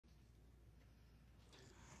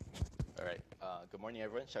Good morning,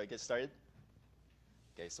 everyone. Shall we get started?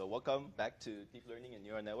 Okay, so welcome back to Deep Learning and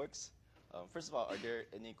Neural Networks. First of all, are there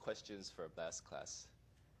any questions for last class?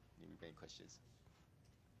 Any remaining questions?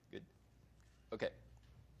 Good. Okay.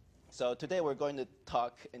 So today we're going to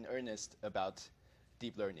talk in earnest about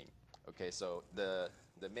deep learning. Okay, so the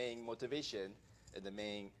main motivation and the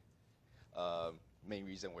main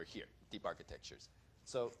reason we're here, deep architectures.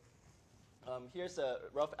 So here's a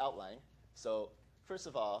rough outline. So first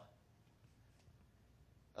of all,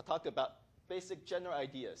 I'll talk about basic general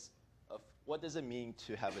ideas of what does it mean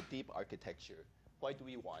to have a deep architecture, why do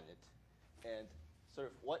we want it, and sort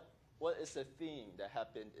of what is the thing that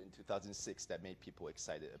happened in 2006 that made people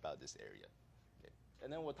excited about this area. Okay.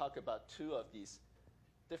 And then we'll talk about two of these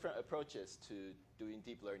different approaches to doing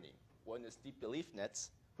deep learning. One is deep belief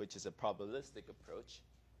nets, which is a probabilistic approach,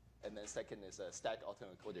 and then second is a stack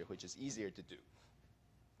autoencoder, which is easier to do,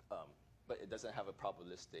 but it doesn't have a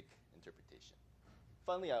probabilistic interpretation.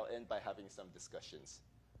 Finally, I'll end by having some discussions.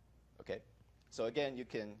 Okay? So again, you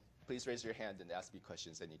can please raise your hand and ask me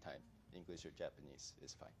questions anytime. English or Japanese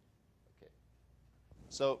is fine. Okay.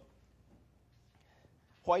 So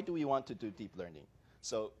why do we want to do deep learning?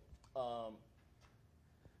 So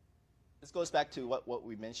this goes back to what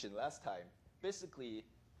we mentioned last time. Basically,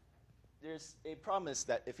 there's a promise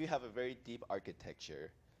that if you have a very deep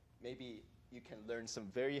architecture, maybe you can learn some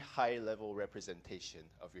very high-level representation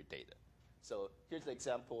of your data. So here's an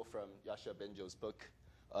example from Yasha Benjo's book.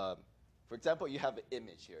 For example, you have an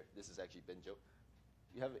image here. This is actually Benjo.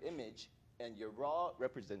 You have an image, and your raw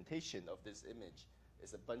representation of this image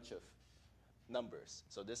is a bunch of numbers.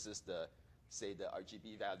 So this is say the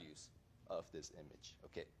RGB values of this image,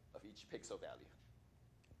 okay, of each pixel value.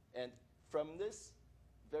 And from this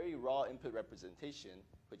very raw input representation,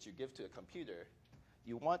 which you give to a computer,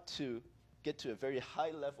 you want to get to a very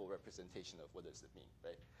high-level representation of what does it mean,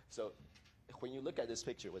 right? So when you look at this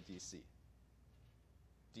picture, what do you see?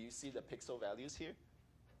 Do you see the pixel values here?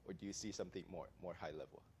 Or do you see something more high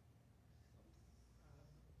level?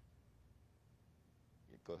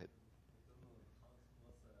 Yeah, go ahead.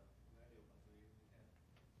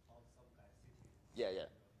 Yeah,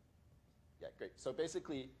 great. So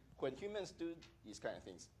basically, when humans do these kind of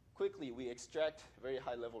things, quickly we extract very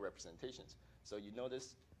high level representations. So you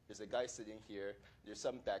notice there's a guy sitting here, there's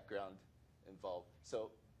some background involved.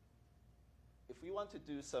 So if we want to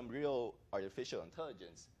do some real artificial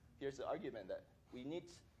intelligence, here's the argument that we need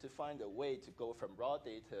to find a way to go from raw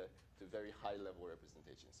data to very high-level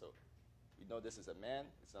representation. So we know this is a man,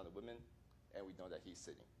 it's not a woman, and we know that he's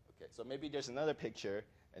sitting. Okay, so maybe there's another picture,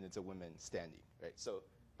 and it's a woman standing, right? So,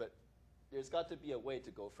 but there's got to be a way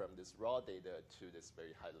to go from this raw data to this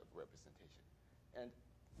very high-level representation. And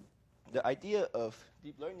the idea of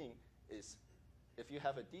deep learning is if you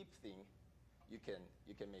have a deep thing, you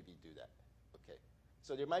can maybe do that. Okay,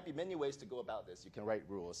 so there might be many ways to go about this. You can write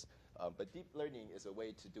rules, but deep learning is a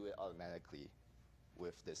way to do it automatically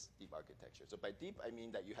with this deep architecture. So by deep, I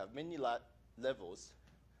mean that you have many levels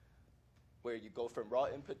where you go from raw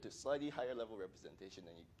input to slightly higher level representation,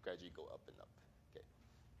 and you gradually go up and up. Okay.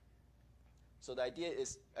 So the idea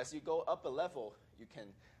is, as you go up a level, you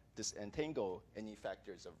can disentangle any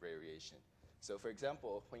factors of variation. So for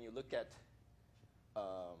example, when you look at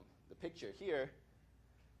the picture here,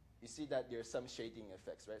 you see that there's some shading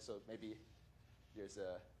effects, right? So maybe there's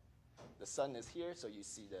the sun is here, so you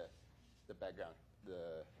see the background,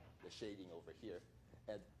 the shading over here.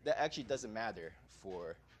 And that actually doesn't matter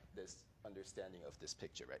for this understanding of this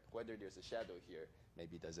picture, right? Whether there's a shadow here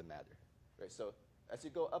maybe doesn't matter, right? So as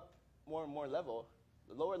you go up more and more level,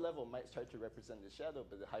 the lower level might try to represent the shadow,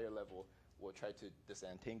 but the higher level will try to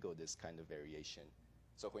disentangle this kind of variation.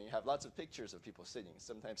 So when you have lots of pictures of people sitting,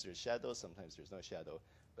 sometimes there's shadow, sometimes there's no shadow,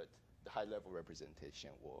 but the high-level representation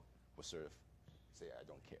will sort of say, I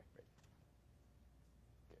don't care, right?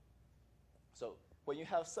 Okay. So when you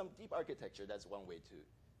have some deep architecture, that's one way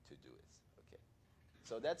to do it, okay?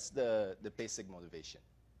 So that's the basic motivation,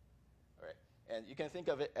 all right? And you can think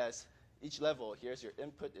of it as each level, here's your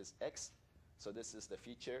input is x, so this is the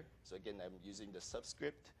feature. So again, I'm using the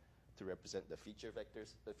subscript to represent the feature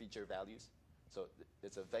vectors, the feature values. So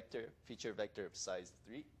it's a vector, feature vector of size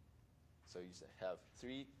 3. So you have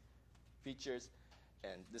 3 features,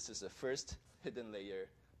 and this is the first hidden layer,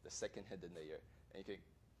 the second hidden layer. And you can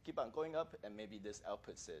keep on going up, and maybe this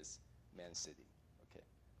output says man sitting, okay?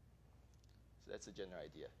 So that's a general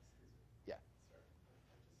idea. Yeah? Sorry, I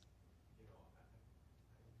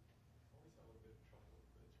always have a little bit of trouble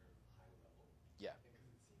with the term high level. Yeah. Because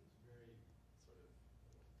it seems very sort of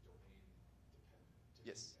domain dependent.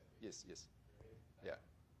 Yes, yes, yes. Right? Yeah.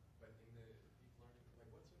 But in the deep learning,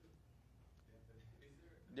 like what sort of is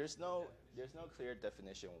there there's no clear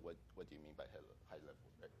definition what do you mean by high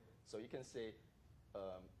level, right? So you can say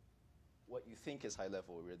what you think is high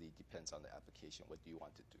level really depends on the application. What do you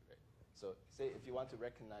want to do, right? So say if you want to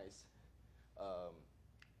recognize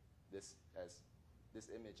this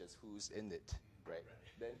image as who's in it, right?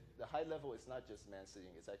 Then the high level is not just man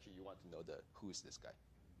sitting, it's actually you want to know the who's this guy,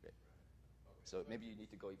 right? Okay. So maybe you need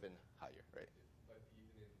to go even higher, right? But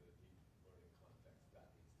even in the deep learning context, that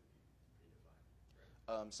needs to be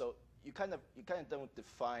predefined, right? So you kind of don't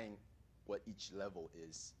define what each level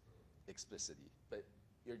is explicitly, but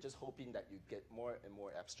you're just hoping that you get more and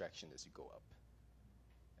more abstraction as you go up.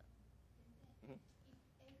 Yeah. If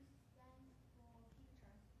A stands for pictures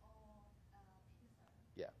or pixel.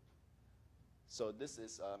 Yeah. So this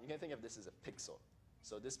is, you can think of this as a pixel.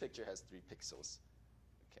 So this picture has 3 pixels.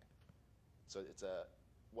 Okay. So it's a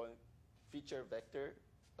one feature vector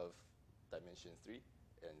of dimension 3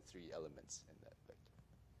 and 3 elements in that vector.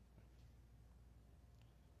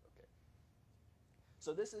 Okay.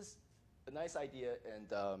 So this is a nice idea,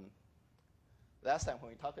 and last time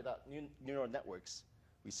when we talked about neural networks,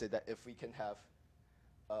 we said that if we can have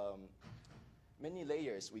many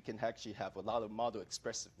layers, we can actually have a lot of model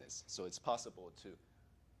expressiveness. So it's possible to,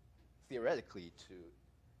 theoretically, to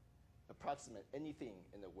approximate anything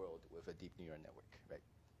in the world with a deep neural network, right?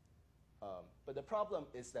 But the problem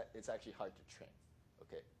is that it's actually hard to train.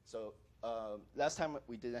 Okay, so last time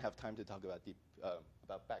we didn't have time to talk about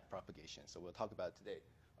about backpropagation, so we'll talk about it today.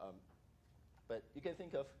 But you can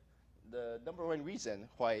think of the number one reason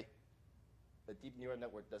why a deep neural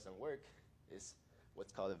network doesn't work is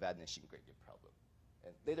what's called a vanishing gradient problem.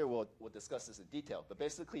 And later we'll discuss this in detail, but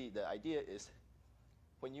basically the idea is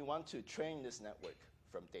when you want to train this network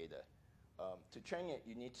from data, to train it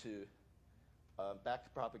you need to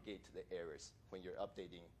backpropagate the errors when you're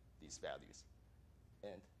updating these values.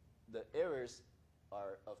 And the errors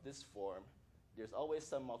are of this form. There's always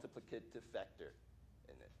some multiplicative factor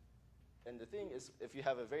in it. And the thing is, if you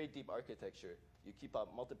have a very deep architecture, you keep on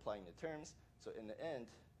multiplying the terms, so in the end,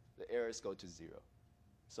 the errors go to 0.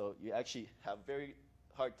 So you actually have very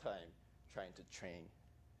hard time trying to train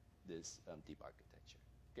this deep architecture.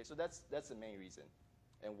 Okay, so that's the main reason.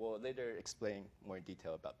 And we'll later explain more in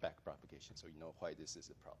detail about backpropagation, so you know why this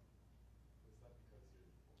is a problem. Is that because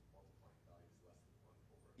you're multiplying values less than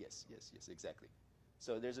 1 over? Yes, exactly.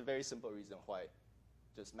 So there's a very simple reason why,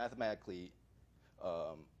 just mathematically,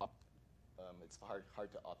 it's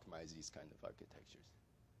hard to optimize these kind of architectures.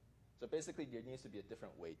 So basically, there needs to be a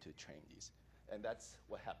different way to train these, and that's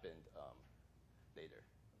what happened later.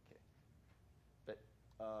 Okay. But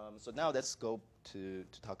so now let's go to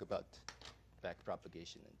talk about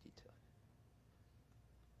backpropagation in detail.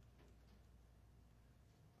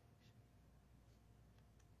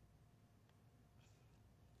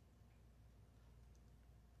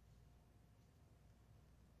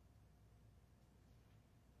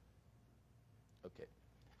 Okay.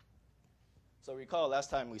 So recall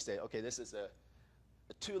last time we said, okay, this is a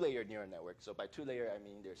 2-layer neural network. So by 2-layer, I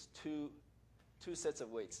mean there's two sets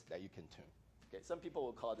of weights that you can tune. Okay, some people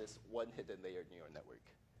will call this one hidden layer neural network.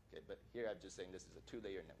 Okay, but here I'm just saying this is a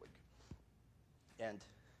 2-layer network. And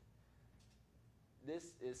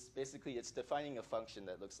this is basically, it's defining a function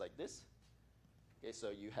that looks like this. Okay, so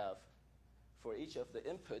you have, for each of the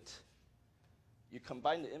input, you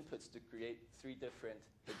combine the inputs to create 3 different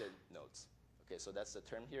hidden nodes. Okay, so that's the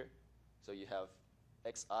term here. So you have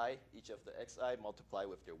xi, each of the xi multiply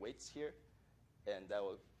with their weights here, and that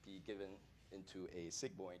will be given into a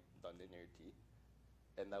sigmoid nonlinear t,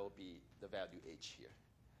 and that will be the value h here.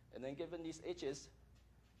 And then given these h's,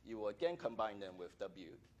 you will again combine them with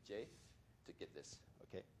wj to get this,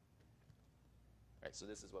 okay? Right, so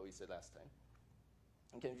this is what we said last time.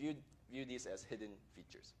 You can view these as hidden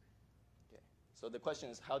features. Okay. So the question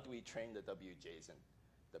is, how do we train the wj's and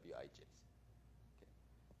wij's? Okay.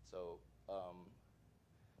 So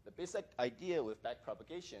the basic idea with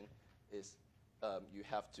backpropagation is you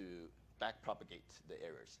have to backpropagate the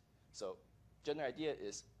errors. So general idea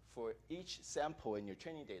is for each sample in your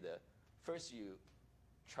training data, first you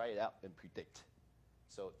try it out and predict.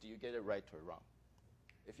 So do you get it right or wrong?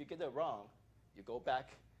 If you get it wrong, you go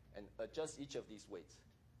back and adjust each of these weights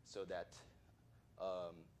so that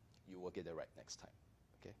you will get it right next time.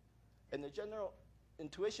 Okay? And the general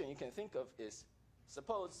intuition you can think of is,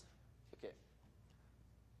 suppose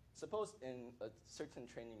in a certain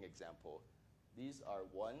training example, these are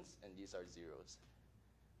 1s and these are 0s.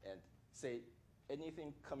 And say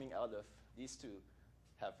anything coming out of these two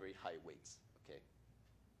have very high weights, okay?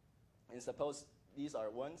 And suppose these are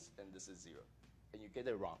 1s and this is 0, and you get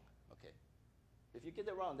it wrong, okay? If you get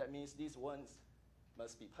it wrong, that means these 1s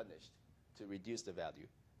must be punished to reduce the value,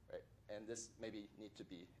 right? And this maybe need to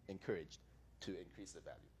be encouraged to increase the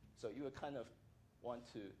value. So you would kind of want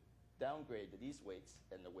to downgrade these weights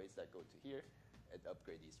and the weights that go to here and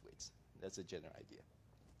upgrade these weights. That's a general idea.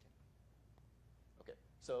 Okay,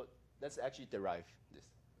 so let's actually derive this.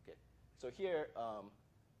 Okay, so here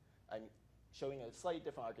I'm showing a slightly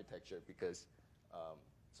different architecture because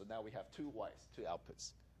so now we have two Ys, two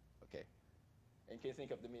outputs. Okay, and you can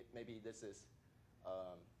think of maybe this is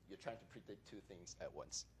you're trying to predict two things at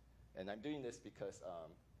once, and I'm doing this because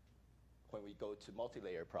when we go to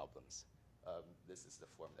multi-layer problems, this is the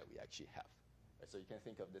form that we actually have. Right, so you can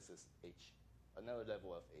think of this as another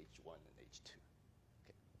level of H1 and H2.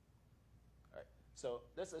 Okay. All right. So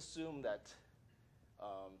let's assume that,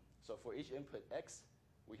 so for each input X,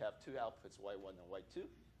 we have two outputs, Y1 and Y2,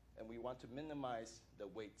 and we want to minimize the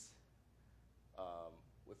weights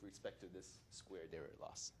with respect to this squared error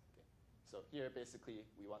loss. Okay. So here, basically,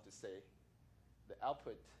 we want to say the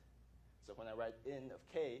output, so when I write in of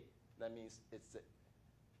K, that means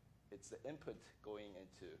it's the input going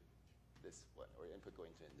into this one, or input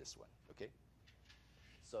going to this one, okay?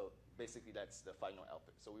 So basically, that's the final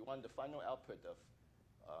output. So we want the final output of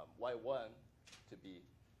Y1 to be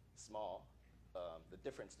small, the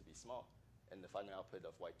difference to be small, and the final output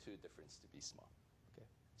of Y2 difference to be small, okay?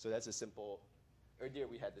 So that's a simple, earlier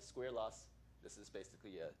we had the square loss. This is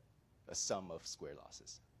basically a sum of square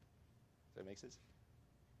losses. Does that make sense?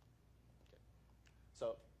 Okay.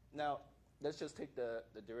 So now, let's just take the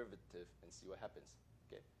derivative and see what happens.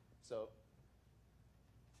 Okay, so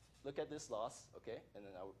look at this loss, okay, and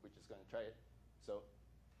then we're just going to try it. So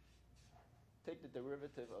take the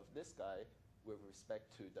derivative of this guy with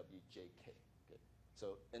respect to Wjk. Okay,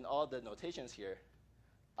 so in all the notations here,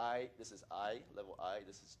 this is I, level I,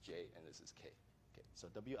 this is J, and this is K. Okay, so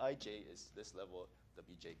Wij is this level,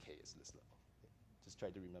 Wjk is this level. Okay, just try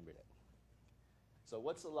to remember that. So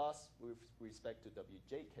what's the loss with respect to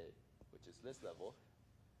Wjk, which is this level?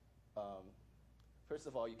 First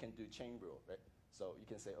of all, you can do chain rule, right? So you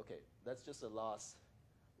can say, okay, that's just a loss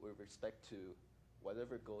with respect to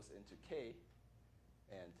whatever goes into K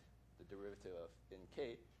and the derivative of in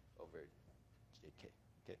K over Jk,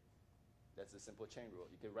 okay? That's a simple chain rule.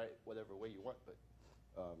 You can write whatever way you want, but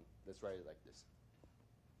let's write it like this.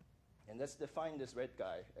 And let's define this red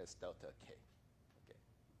guy as delta K, okay?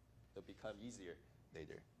 It'll become easier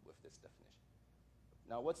later with this definition.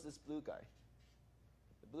 Now, what's this blue guy?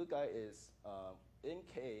 The blue guy is, in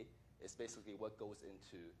K, is basically what goes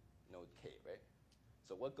into node K, right?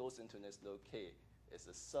 So what goes into this node K is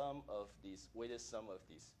the sum of these, weighted sum of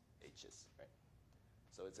these H's, right?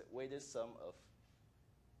 So it's a weighted sum of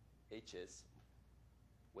H's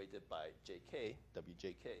weighted by Jk,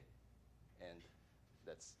 Wjk, and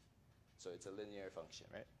that's, so it's a linear function,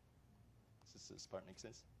 right? Does this part make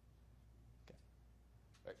sense? Okay.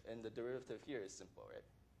 Right, and the derivative here is simple, right?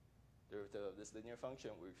 Derivative of this linear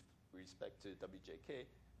function with respect to Wjk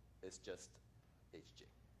is just Hj.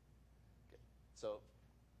 Okay. So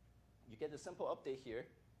you get a simple update here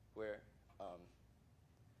where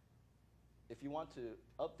if you want to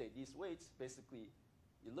update these weights, basically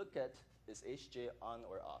you look at is Hj on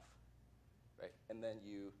or off, right? And then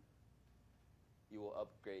you will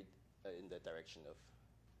upgrade in the direction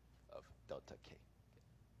of delta K. Okay.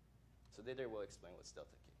 So later we'll explain what's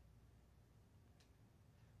delta K.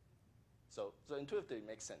 So intuitively it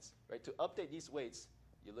makes sense, right? To update these weights,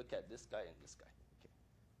 you look at this guy and this guy. Okay.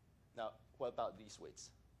 Now, what about these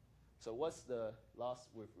weights? So what's the loss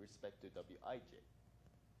with respect to Wij?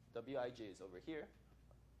 Wij is over here.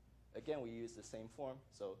 Again, we use the same form.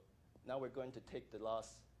 So now we're going to take the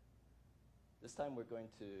loss. This time we're going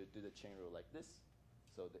to do the chain rule like this.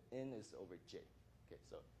 So the in is over j. Okay,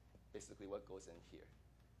 so basically what goes in here.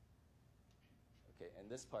 Okay, and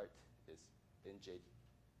this part is nj,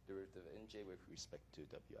 derivative of nj with respect to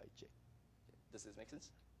Wij. Okay. Does this make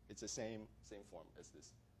sense? It's the same form as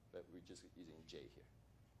this, but we're just using j here.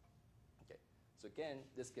 Okay, so again,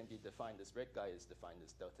 this can be defined, this red guy is defined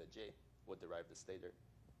as delta j. We'll derive this later.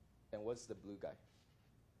 And what's the blue guy?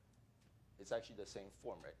 It's actually the same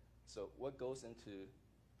form, right? So what goes into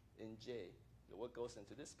in j, what goes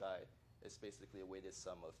into this guy is basically a weighted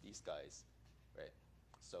sum of these guys, right?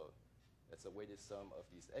 So that's a weighted sum of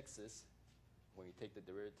these x's. When you take the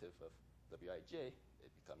derivative of Wij,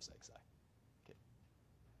 it becomes xi. Okay.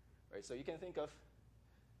 Right, so you can think of,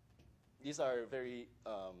 these are very,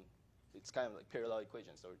 it's kind of like parallel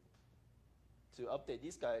equations. So to update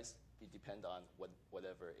these guys, you depend on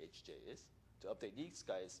whatever Hj is. To update these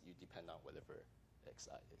guys, you depend on whatever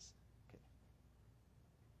xi is. Okay.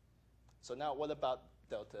 So now what about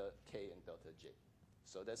delta k and delta j?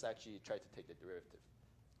 So let's actually try to take the derivative.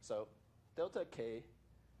 So delta k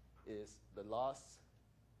is the loss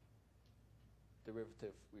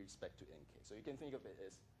derivative with respect to nk. So you can think of it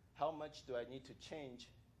as how much do I need to change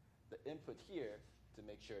the input here to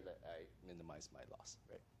make sure that I minimize my loss,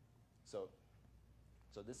 right? So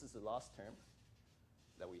this is the loss term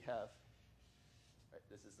that we have. Right?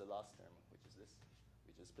 This is the loss term, which is this.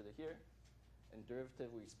 We just put it here. And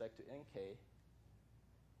derivative with respect to nk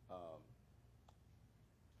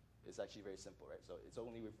is actually very simple, right? So it's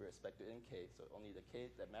only with respect to nk, so only the k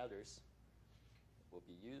that matters will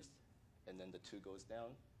be used, and then the 2 goes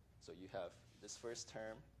down. So you have this first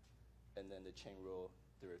term, and then the chain rule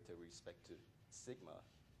derivative with respect to sigma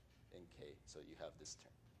nk, so you have this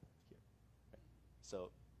term here. Right?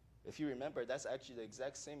 So if you remember, that's actually the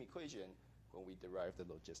exact same equation when we derived the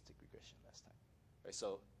logistic regression last time. Right?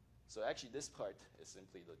 So actually this part is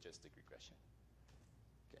simply logistic regression.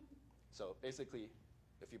 Okay? So basically,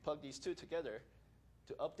 if you plug these two together,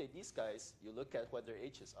 to update these guys, you look at whether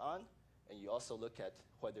h is on, and you also look at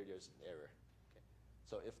whether there's an error. Okay?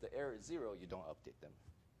 So if the error is 0, you don't update them.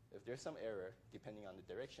 If there's some error, depending on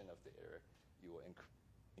the direction of the error, you will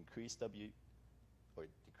increase w or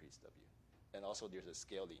decrease w. And also there's a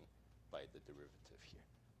scaling by the derivative here.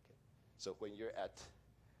 Okay? So when you're at,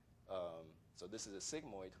 so this is a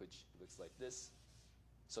sigmoid, which looks like this.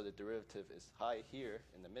 So the derivative is high here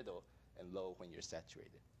in the middle and low when you're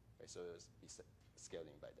saturated. Right? So it will be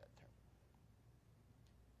scaling by that term.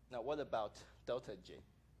 Now what about delta j?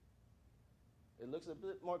 It looks a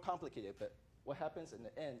bit more complicated, but what happens in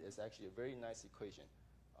the end is actually a very nice equation.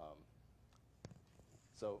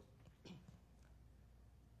 So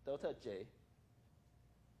delta j,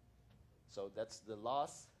 so that's the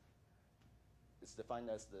loss. It's defined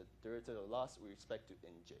as the derivative of loss with respect to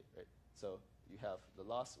nj, right? So you have the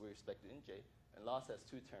loss with respect to nj, and loss has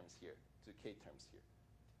 2 terms here, 2 k terms here.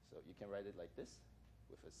 So you can write it like this,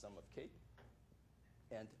 with a sum of k.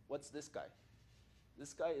 And what's this guy?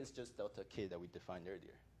 This guy is just delta k that we defined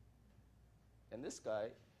earlier. And this guy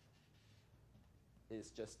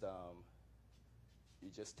is just, you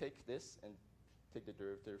just take this and take the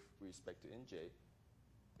derivative with respect to nj,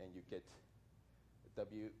 and you get the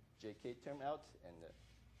wjk term out and the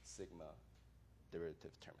sigma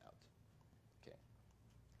derivative term out. Okay.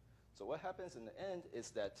 So what happens in the end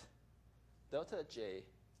is that delta j,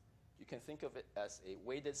 you can think of it as a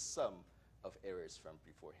weighted sum of errors from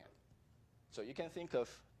beforehand. So you can think of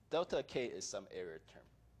delta k as some error term.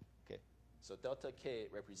 Okay. So delta k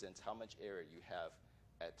represents how much error you have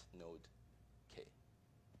at node k.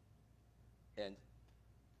 And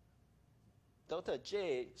delta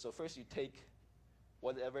j, so first you take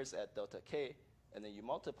whatever's at delta k, and then you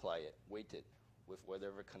multiply it, weight it, with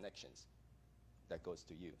whatever connections that goes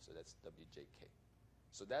to you. So that's wjk.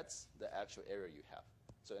 So that's the actual error you have.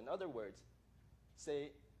 So in other words,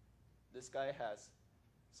 say this guy has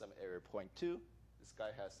some error 0.2, this guy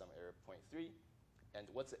has some error 0.3, and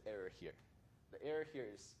what's the error here? The error here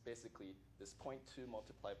is basically this 0.2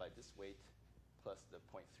 multiplied by this weight plus the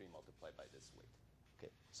 0.3 multiplied by this weight.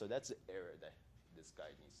 Okay, so that's the error that this guy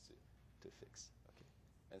needs to fix. Okay,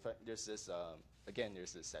 and there's this, again,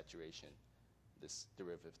 there's this saturation, this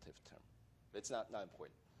derivative term. It's not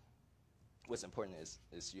important. What's important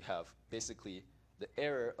is you have basically the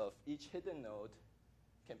error of each hidden node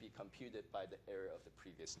can be computed by the error of the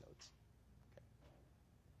previous nodes. Okay.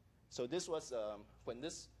 So this was, when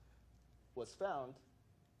this was found,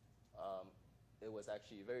 it was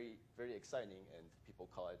actually very, very exciting, and people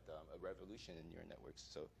call it a revolution in neural networks,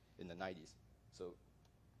 so in the 90s. So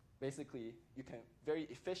basically, you can very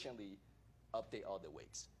efficiently update all the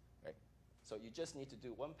weights, right? So you just need to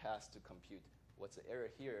do one pass to compute what's the error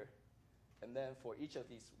here, and then for each of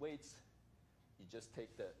these weights, you just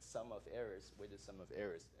take the sum of errors, weighted sum of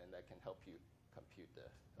errors, and that can help you compute the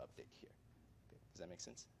update here. Okay. Does that make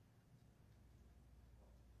sense?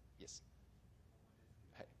 Yes.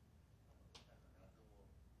 Hi.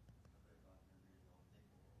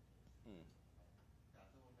 Mm.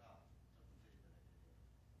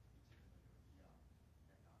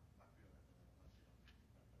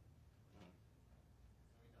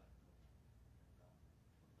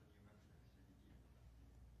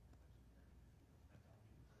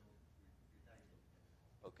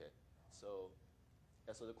 Okay,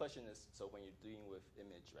 so the question is, so when you're dealing with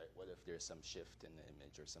image, right, what if there's some shift in the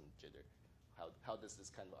image or some jitter? How does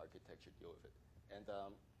this kind of architecture deal with it? And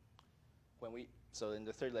so in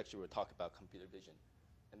the third lecture, we'll talk about computer vision.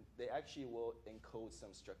 And they actually will encode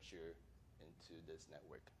some structure into this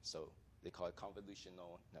network. So they call it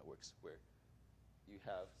convolutional networks, where you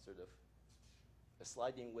have sort of a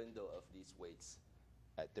sliding window of these weights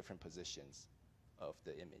at different positions of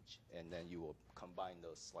the image, and then you will combine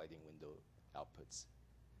those sliding window outputs.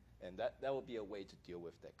 And that will be a way to deal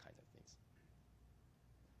with that kind of things.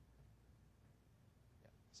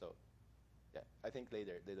 Yeah. So, yeah, I think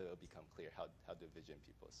later it will become clear how do vision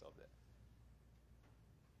people solve that.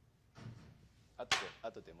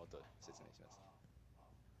 後でもっと説明します。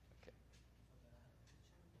Okay.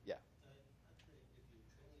 Yeah. Actually, if you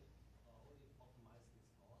train only optimize this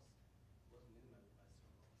loss, what minimize your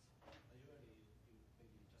loss? Usually, you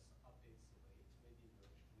maybe just updates the weight. Maybe the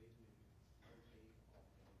weight may be one way or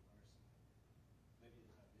maybe worse. Maybe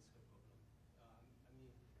you have this problem. I mean,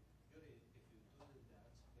 usually if you do that,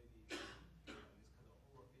 maybe you have this kind of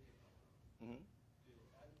overfitting problem. Mm-hmm. Do you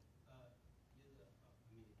add in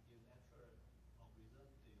after algorithm,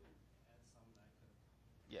 do you add some like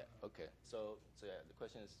Yeah, okay. So yeah, the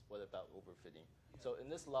question is, what about overfitting? So in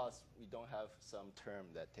this loss, we don't have some term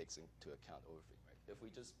that takes into account overfitting, right? If we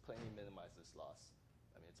just plainly minimize this loss,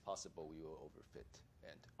 I mean, it's possible we will overfit,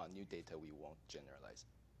 and on new data, we won't generalize.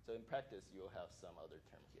 So in practice, you'll have some other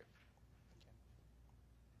term here.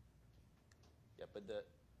 Okay. Yeah, but the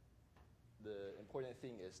important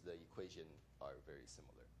thing is the equation are very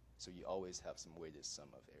similar. So you always have some weighted sum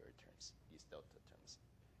of error terms, these delta terms.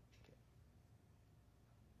 Okay.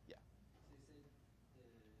 Yeah. So you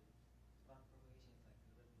said the backpropagation is like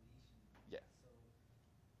the resolution. Yeah. So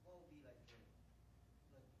what would be like the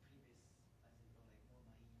previous, I think, or like more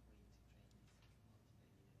naive way to train this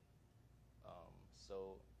multi-layer?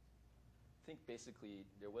 So I think basically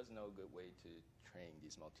there was no good way to train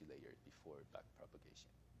these multi-layered before backpropagation.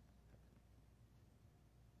 Yeah.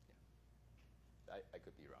 I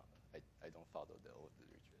could be wrong. I don't follow the old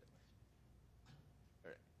literature that much.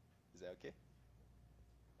 All right. Is that okay?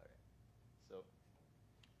 All right. So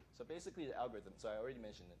basically the algorithm, so I already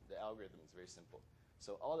mentioned it, the algorithm is very simple.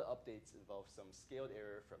 So all the updates involve some scaled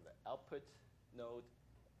error from the output node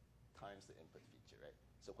times the input feature, right?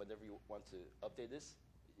 So whenever you want to update this,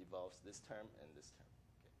 it involves this term and this term.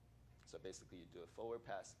 Okay. So basically you do a forward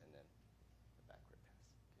pass and then a backward pass.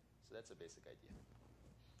 Okay. So that's a basic idea.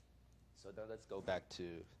 So now let's go back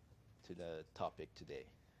to the topic today.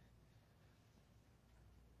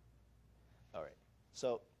 All right.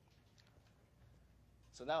 So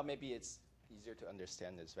now maybe it's easier to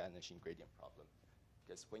understand this vanishing gradient problem.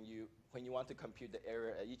 Because when you want to compute the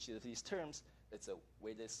error at each of these terms, it's a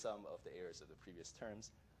weighted sum of the errors of the previous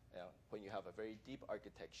terms. When you have a very deep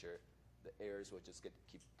architecture, the errors will just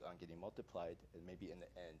keep on getting multiplied, and maybe in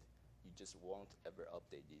the end, you just won't ever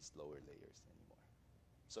update these lower layers anymore.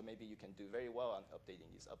 So maybe you can do very well on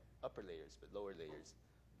updating these upper layers, but lower layers,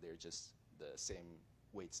 they're just the same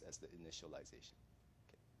weights as the initialization.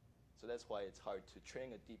 Okay. So that's why it's hard to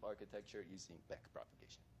train a deep architecture using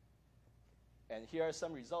backpropagation. And here are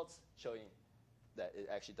some results showing that it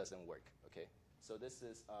actually doesn't work. Okay. So this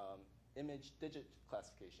is image digit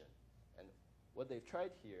classification. And what they've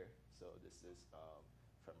tried here, so this is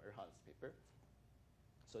from Erhan's paper.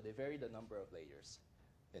 So they vary the number of layers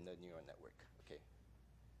in the neural network. Okay.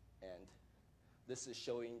 And this is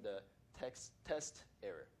showing the test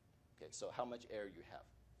error. Okay, so how much error you have.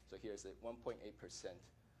 So here's 1.8%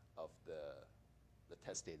 of the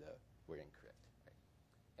test data were incorrect. Right?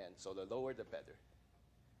 And so the lower, the better.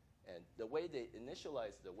 And the way they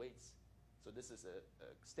initialize the weights, so this is a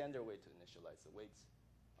standard way to initialize the weights,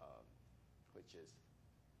 which is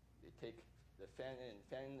they take the fan in.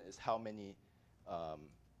 Fan is how many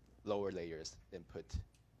lower layers input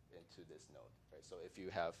into this node. Right? So if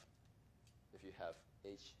you have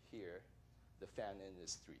H here, the fan in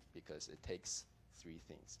is 3 because it takes 3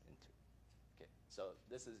 things into it. Okay, so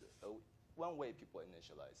this is one way people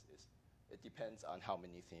initialize is it depends on how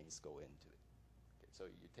many things go into it. Okay, so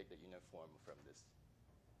you take the uniform from this.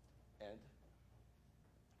 And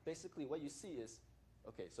basically what you see is,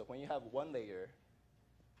 okay, so when you have one layer,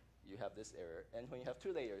 you have this error. And when you have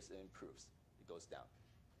 2 layers, it improves. It goes down.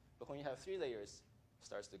 But when you have 3 layers, it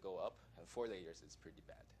starts to go up. And 4 layers is pretty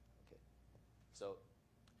bad. Okay,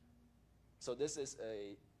 so this is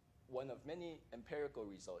one of many empirical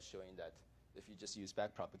results showing that if you just use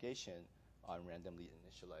backpropagation on randomly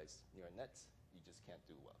initialized neural nets, you just can't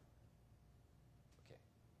do well. Okay.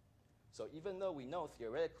 So even though we know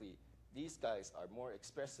theoretically these guys are more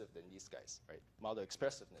expressive than these guys, right? Model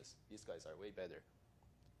expressiveness, these guys are way better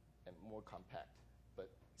and more compact, but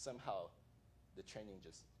somehow the training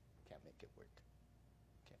just can't make it work.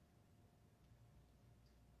 Okay.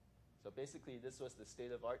 So basically this was the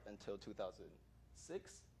state of art until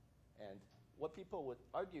 2006, and what people would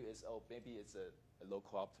argue is, oh, maybe it's a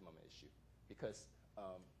local optimum issue, because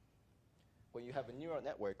when you have a neural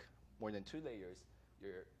network, more than 2 layers,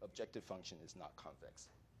 your objective function is not convex.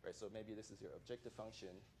 right? So maybe this is your objective function,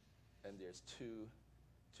 and there's two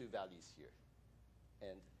values here.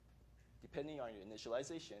 And depending on your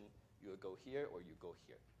initialization, you will go here or you go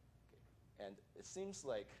here. Okay. And it seems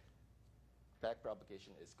like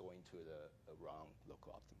backpropagation is going to the wrong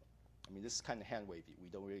local optimum. I mean, this is kind of hand-wavy. We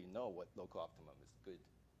don't really know what local optimum is good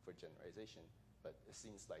for generalization, but it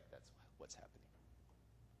seems like that's what's happening.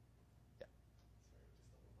 Yeah. Sorry, just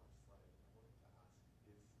on the last slide, I wanted to ask,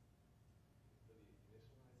 is for the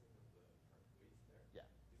initializing of the current weights there, Yeah.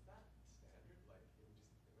 is that standard? Like, it would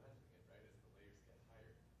just imagining it, right? As the layers get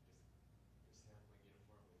higher, you're sampling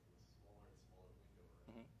uniformly from a smaller and smaller window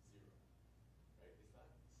around zero, right? Is that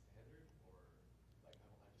standard, or like I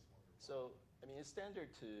just wonder. So, I mean, it's standard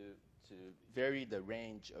to vary the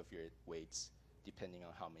range of your weights depending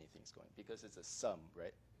on how many things going, because it's a sum,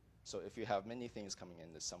 right? So if you have many things coming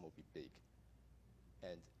in, the sum will be big.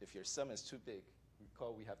 And if your sum is too big,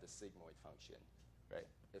 recall we have the sigmoid function, right?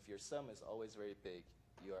 If your sum is always very big,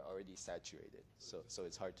 you are already saturated. So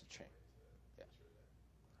it's hard to train. Yeah.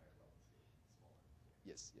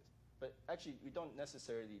 Yes, yes. But actually, we don't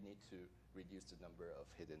necessarily need to reduce the number of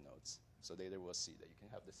hidden nodes. So later we'll see that you can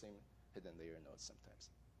have the same hidden layer nodes sometimes.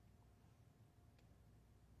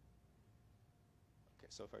 Okay,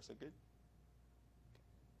 so far so good? Okay.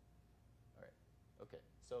 All right, okay.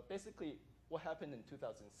 So basically, what happened in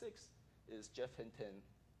 2006 is Jeff Hinton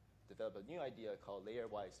developed a new idea called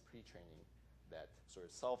layer-wise pre-training that sort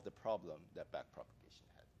of solved the problem that backpropagation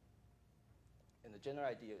had. And the general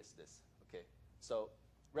idea is this, okay? So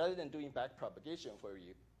rather than doing backpropagation where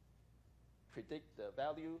you predict the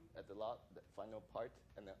value at the final part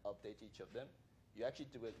and then update each of them, you actually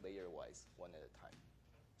do it layer-wise, one at a time.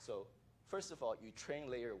 So first of all, you train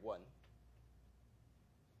layer 1,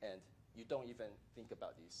 and you don't even think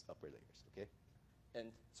about these upper layers, okay?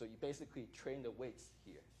 And so you basically train the weights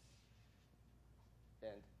here.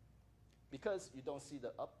 And because you don't see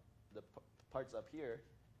the parts up here,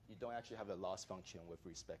 you don't actually have a loss function with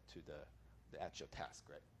respect to the actual task,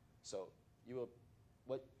 right? So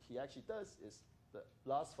what he actually does is the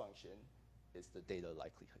loss function is the data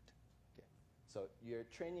likelihood. Okay. So you're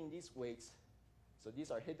training these weights. So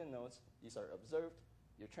these are hidden nodes. These are observed.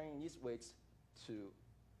 You're training these weights to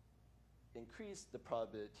increase the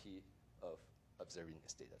probability of observing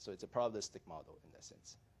this data. So it's a probabilistic model in that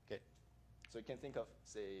sense. Okay. So you can think of,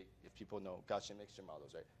 say, if people know Gaussian mixture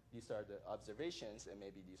models, right? These are the observations, and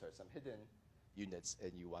maybe these are some hidden units,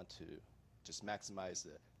 and you want to just maximize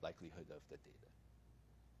the likelihood of the data.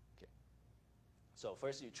 Okay. So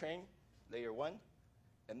first you train layer 1,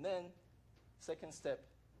 and then second step,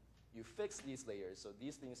 you fix these layers so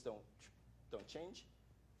these things don't change.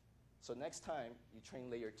 So next time you train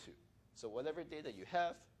layer 2. So whatever data you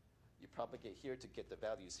have, you propagate here to get the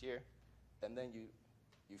values here, and then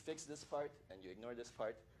you fix this part and you ignore this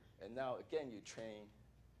part, and now again you train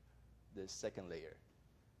the second layer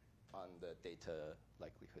on the data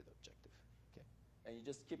likelihood objective. Okay. And you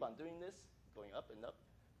just keep on doing this, going up and up.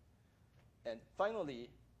 And finally,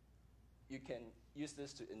 you can use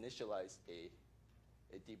this to initialize a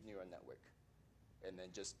deep neural network. And then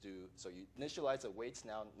just do, so you initialize the weights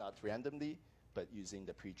now not randomly, but using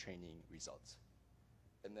the pre-training results.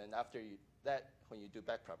 And then after that, when you do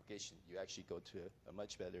backpropagation, you actually go to a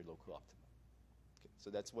much better local optimum. Okay, so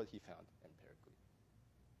that's what he found empirically.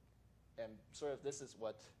 And sort of this is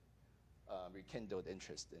what rekindled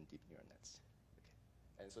interest in deep neural nets.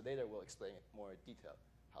 Okay. And so later we'll explain in more detail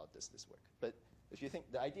how does this work. But if you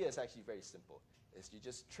think, the idea is actually very simple. Is you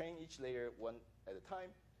just train each layer one at a time,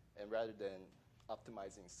 and rather than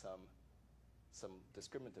optimizing some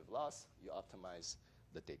discriminative loss, you optimize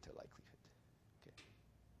the data likelihood. Okay.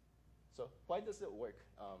 So why does it work?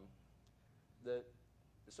 The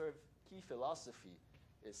sort of key philosophy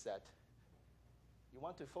is that you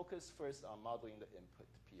want to focus first on modeling the input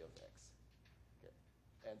P of X. Okay.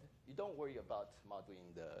 And you don't worry about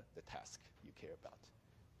modeling the task you care about.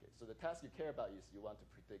 Okay. So the task you care about is you want to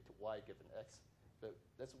predict Y given X. But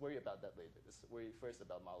let's worry about that later. Let's worry first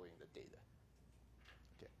about modeling the data.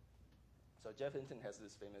 Okay. So Jeff Hinton has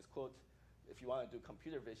this famous quote, if you want to do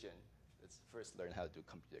computer vision, let's first learn how to do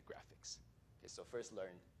computer graphics. Okay, so first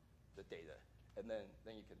learn the data, and then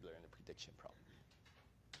you can learn the prediction problem.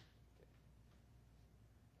 Okay.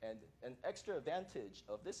 And an extra advantage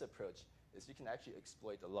of this approach is you can actually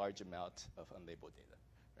exploit a large amount of unlabeled data,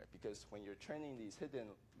 right? Because when you're training these hidden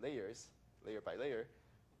layers, layer by layer,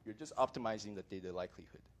 you're just optimizing the data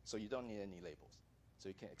likelihood. So you don't need any labels. So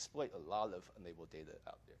you can exploit a lot of unlabeled data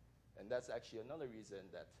out there. And that's actually another reason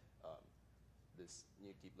that this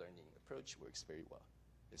new deep learning approach works very well.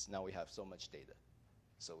 Is now we have so much data,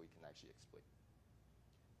 so we can actually exploit.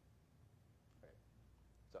 Right.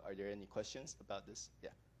 So are there any questions about this?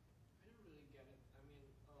 Yeah. I don't really get it. I mean,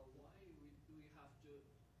 why do we have to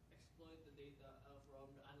exploit the data from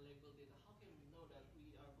the unlabeled data? How can we know that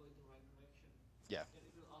we are going the right direction? Yeah. And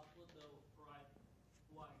it will output the right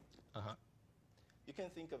Y. Uh-huh. You can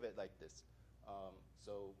think of it like this.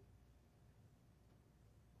 So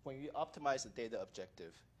when you optimize the data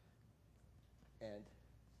objective and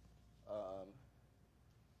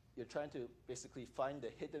you're trying to basically find the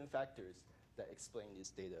hidden factors that explain this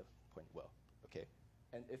data point well, okay?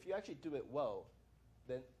 And if you actually do it well,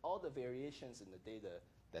 then all the variations in the data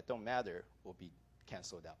that don't matter will be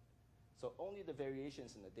canceled out. So only the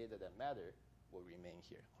variations in the data that matter will remain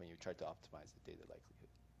here when you try to optimize the data likelihood.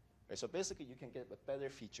 Right, so basically you can get a better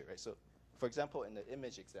feature, right? So for example, in the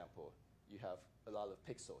image example, you have a lot of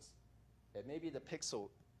pixels. And maybe the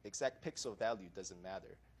exact pixel value doesn't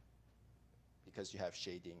matter because you have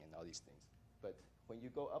shading and all these things. But when you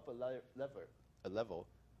go up a level,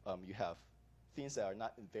 you have things that are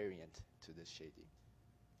not invariant to this shading.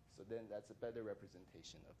 So then that's a better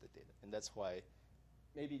representation of the data. And that's why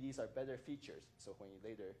maybe these are better features. So when you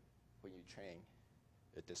train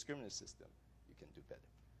a discriminant system, you can do better.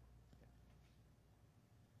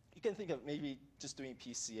 You can think of maybe just doing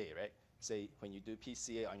PCA, right? Say when you do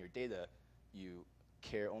PCA on your data, you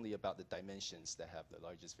care only about the dimensions that have the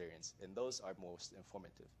largest variance, and those are most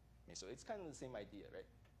informative. I mean, so it's kind of the same idea, right?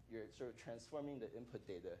 You're sort of transforming the input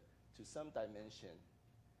data to some dimension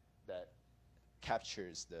that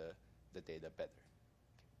captures the data better. Okay.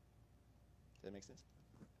 Does that make sense?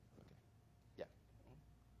 Okay. Yeah.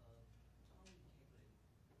 How we calculate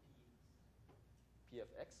P of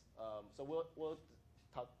x. So we'll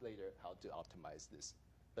talk later how to optimize this.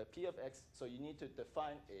 But P of x, so you need to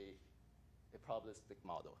define a probabilistic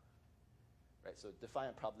model, right? So define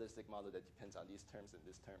a probabilistic model that depends on these terms and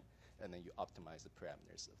this term, and then you optimize the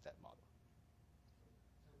parameters of that model.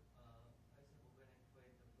 So, for example, when I create the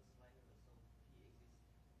first layer,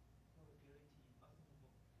 so Px is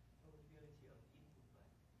probability, probability of input,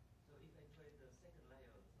 right? So if I create the second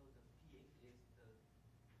layer, so the Px is the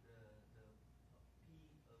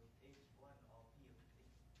P of H1 or P of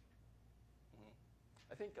X.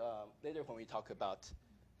 I think later when we talk about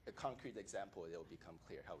a concrete example, it will become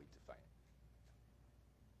clear how we define it.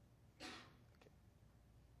 Okay.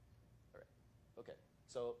 All right. Okay.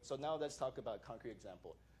 So now let's talk about a concrete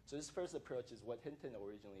example. So this first approach is what Hinton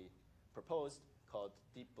originally proposed, called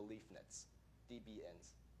deep belief nets,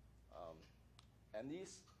 DBNs. And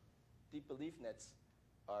these deep belief nets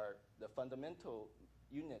are the fundamental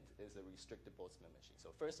unit is a restricted Boltzmann machine.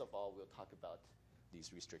 So first of all, we'll talk about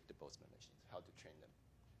these restricted Boltzmann machines, how to train them.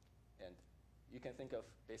 And you can think of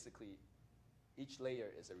basically each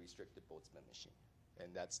layer is a restricted Boltzmann machine.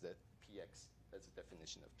 And that's the PX, that's the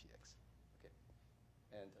definition of PX. Okay.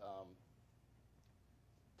 And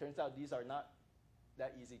turns out these are not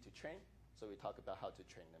that easy to train. So we talk about how to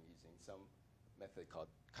train them using some method called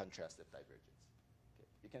contrastive divergence. Okay.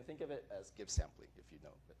 You can think of it as Gibbs sampling if you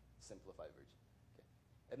know, but simplified version. Okay.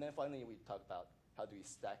 And then finally we talk about how do we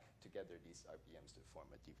stack together these RBMs to form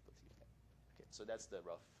a deep belief net. Okay. So that's the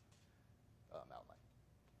rough outline.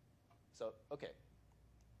 So, okay.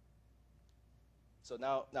 So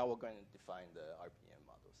now we're going to define the RBM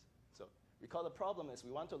models. So recall the problem is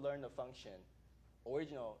we want to learn a function.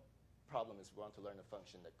 Original problem is we want to learn a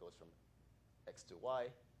function that goes from x to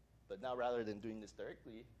y. But now rather than doing this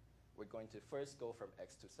directly, we're going to first go from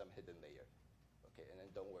x to some hidden layer. Okay, and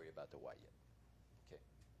then don't worry about the y yet. Okay.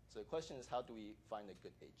 So the question is how do we find a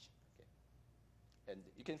good age? And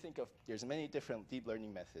you can think of, there's many different deep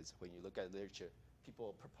learning methods. When you look at literature,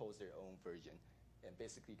 people propose their own version. And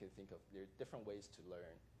basically you can think of, there are different ways to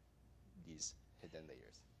learn these hidden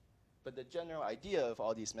layers. But the general idea of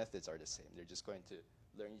all these methods are the same. They're just going to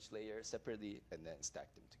learn each layer separately and then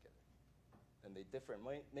stack them together. And they differ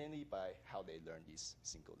mainly by how they learn these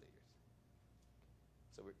single layers.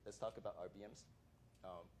 So let's talk about RBMs.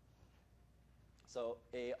 So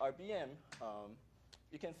a RBM,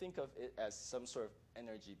 you can think of it as some sort of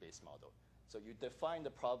energy-based model. So you define the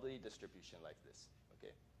probability distribution like this,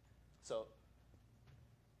 okay? So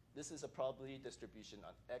this is a probability distribution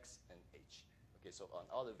on x and h, okay? So on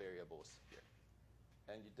all the variables here.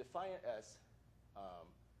 And you define it as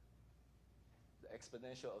the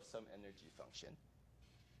exponential of some energy function.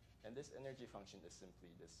 And this energy function is simply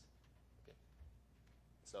this, okay?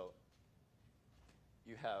 So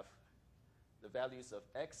you have the values of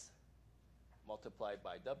x multiplied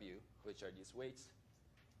by w, which are these weights,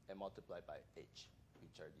 and multiplied by h,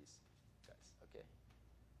 which are these guys, okay?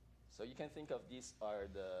 So you can think of these are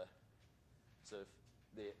the sort of,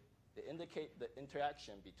 they indicate the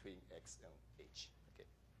interaction between x and h, okay?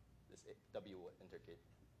 This w will indicate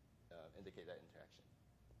indicate that interaction.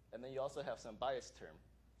 And then you also have some bias term.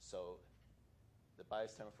 So the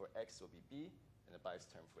bias term for x will be b, and the bias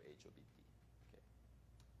term for h will be d. Okay.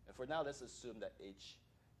 And for now, let's assume that h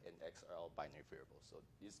and x are all binary variables. So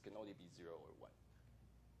these can only be 0 or 1.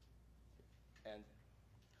 Okay. And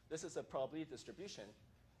this is a probability distribution,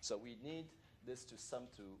 so we need this to sum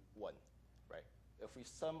to 1, right? If we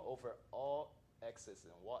sum over all x's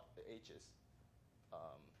and h's,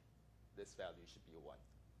 this value should be 1.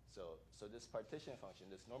 So this partition function,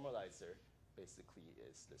 this normalizer, basically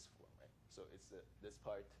is this form, right? So it's this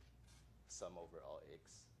part sum over all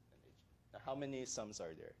x and h. Now, how many sums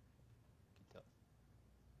are there? Can you tell?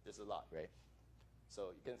 There's a lot, right?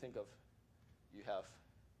 So you can think of, you have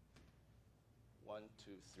 1,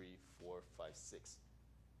 2, 3, 4, 5, 6,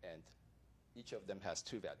 and each of them has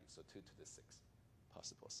 2 values, so 2 to the 6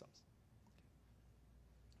 possible sums. Okay.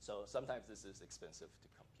 So sometimes this is expensive to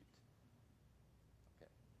compute.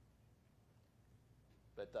 Okay.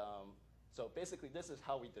 But so basically, this is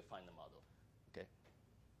how we define the model. Okay.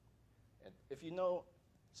 And if you know,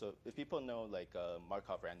 so if people know like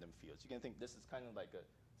Markov random fields, you can think this is kind of like a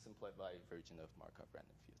simplified version of Markov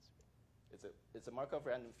random fields. It's a Markov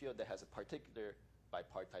random field that has a particular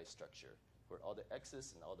bipartite structure where all the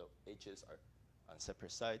x's and all the h's are on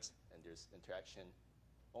separate sides, and there's interaction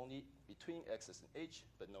only between x's and h,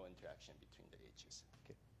 but no interaction between the h's.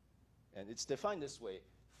 Okay. And it's defined this way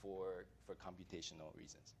for computational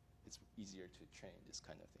reasons. It's easier to train this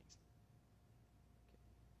kind of things. Okay.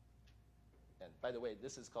 And by the way,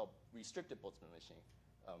 this is called restricted Boltzmann machine.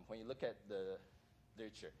 When you look at the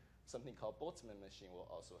literature, something called Boltzmann machine will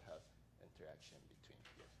also have interaction between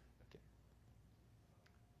here. Okay.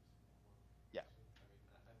 Yeah. I mean,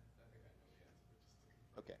 I think I know the answer, but just to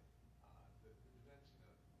confirm. Okay. The dimension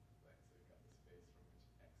of, like, so you've got the space from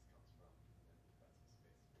which x comes from, and then you've got some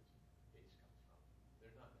space from which h comes from.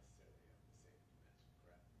 They're not necessarily of the same dimension,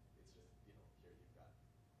 correct? It's just, you know, here you've got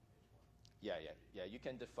h1. Yeah. You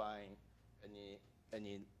can define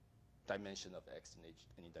any dimension of x and h,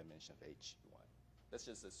 any dimension of h you want. Let's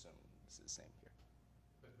just assume this is the same here.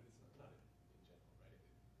 But it's not in general, right?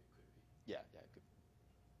 It could be. Yeah, it could be.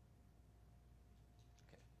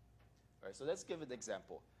 Okay. All right, so let's give an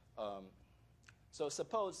example. So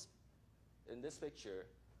suppose in this picture,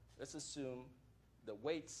 let's assume the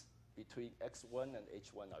weights between x1 and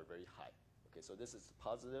h1 are very high. Okay, so this is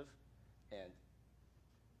positive, and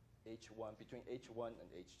h1 between h1 and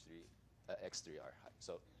h3, x3 are high.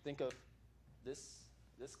 So think of this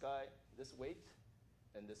guy, this weight,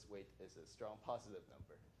 and this weight is a strong positive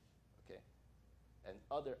number. Okay, and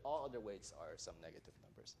all other weights are some negative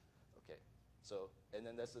numbers. Okay, so and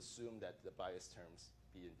then let's assume that the bias terms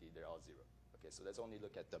b and d, they're all 0. Okay, so let's only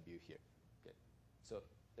look at w here. Okay, so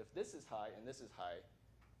if this is high and this is high,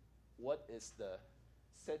 what is the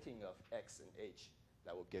setting of x and h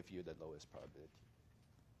that will give you the lowest probability?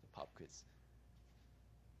 The pop quiz.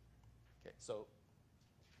 Okay, so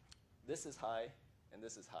this is high and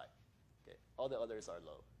this is high. Okay, all the others are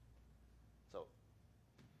low. So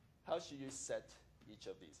how should you set each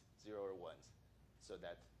of these, 0 or 1s, so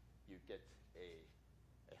that you get a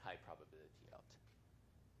high probability out?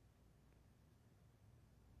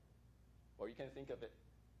 Or you can think of it,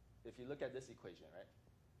 if you look at this equation, right?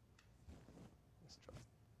 Let's try.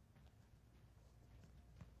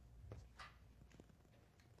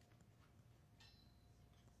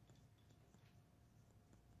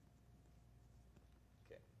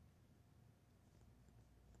 Okay.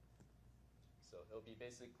 So it'll be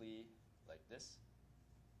basically like this.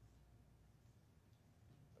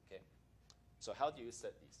 Okay. So how do you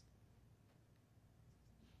set these?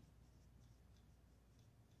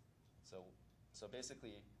 So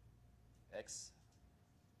basically, x,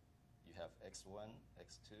 you have x1,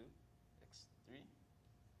 x2, x3,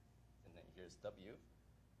 and then here's w, and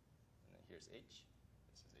then here's h.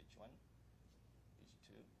 This is h1,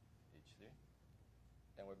 h2, h3.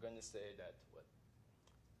 And we're going to say that what?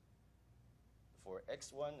 For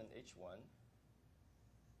x1 and h1,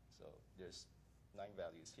 so there's 9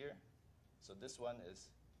 values here. So this one is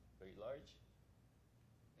very large,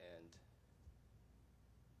 and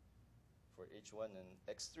for h1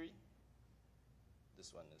 and x3,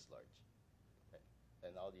 this one is large, right?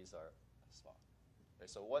 And all these are small. Right,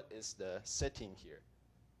 so what is the setting here?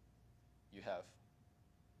 You have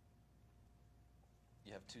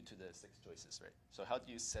 2 to the 6 choices, right? So how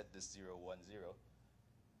do you set this 0, 1, 0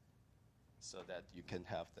 so that you can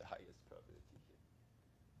have the highest probability here?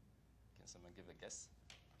 Can someone give a guess?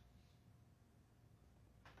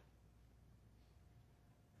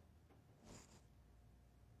 It wants to stay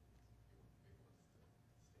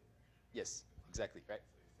there. Yes, exactly, right?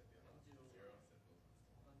 So you set the other ones to 0, set those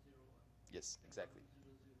ones to 1. Yes, exactly.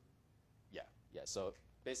 0, 0. Yeah, yeah. So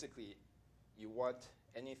basically, you want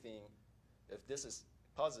anything, if this is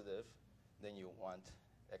positive, then you want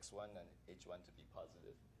x1 and h1 to be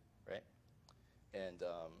positive, right? And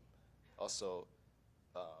also,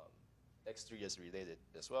 x3 is related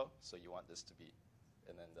as well, so you want this to be,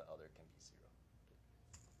 and then the other can be 0.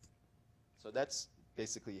 So that's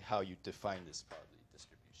basically how you define this probability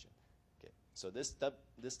distribution. Okay. So this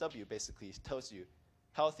W basically tells you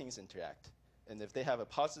how things interact. And if they have a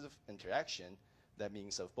positive interaction, that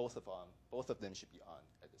means both of them should be on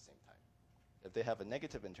at the same time. If they have a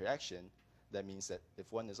negative interaction, that means that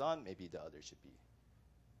if one is on, maybe the other should be.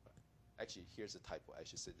 Actually, here's a typo. I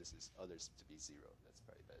should say this is others to be 0. That's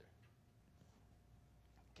probably better.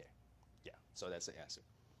 Okay. Yeah. So that's the answer.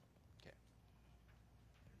 Okay.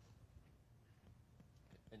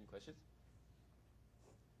 Any questions?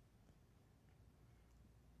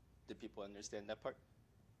 Did people understand that part?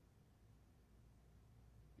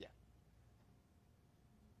 Yeah.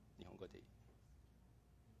 日本語でいい。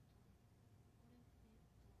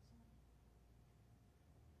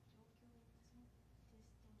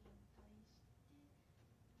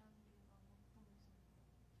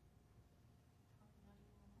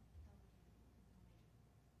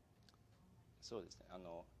そうですね。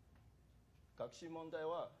学習問題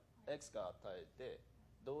は X が与えて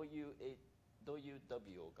どういう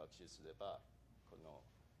W を学習すればこの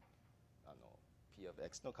P of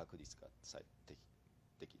X の確率が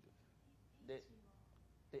できる。で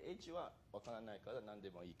H は分からないから何で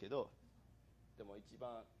もいいけど、でも一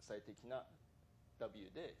番最適な W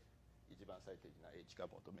で一番最適な H が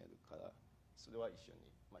求めるから、それは一緒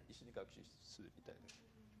に、一緒に学習するみたいな。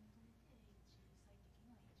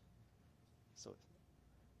そうですね。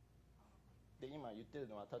で今言ってる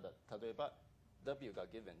のは例えば W が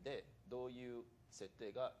given でどういう設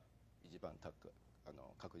定が一番確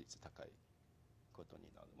率高いこと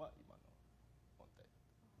になるのは今の問題。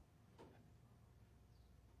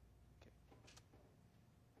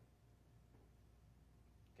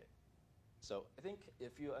Okay. So I think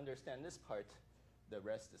if you understand this part, the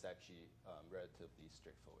rest is actually relatively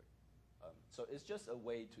straightforward. So it's just a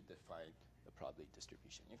way to define the probability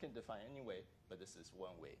distribution. You can define any way, but this is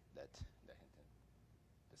one way that Hinton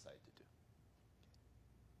decided to do.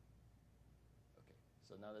 Okay,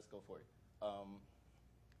 so now let's go for it.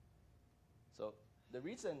 So the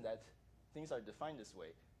reason that things are defined this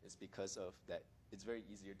way is because of that it's very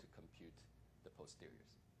easier to compute the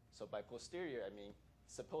posteriors. So by posterior, I mean,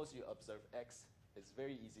 suppose you observe X, it's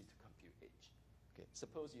very easy to compute H. Okay,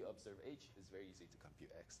 suppose you observe H, it's very easy to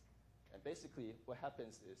compute X. And basically what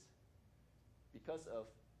happens is, because of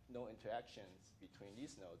no interactions between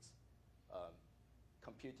these nodes,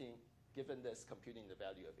 given this, computing the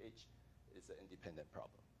value of H is an independent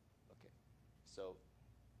problem. Okay, so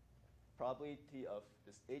probability of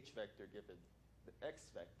this H vector given the X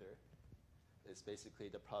vector is basically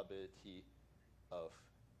the probability of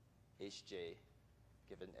Hj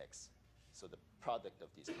given X. So the product of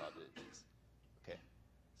these probabilities. Okay,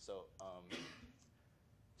 so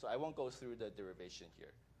so I won't go through the derivation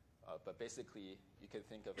here. But basically, you can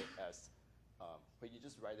think of it as when you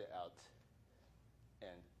just write it out,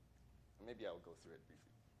 and maybe I'll go through it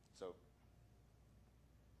briefly. So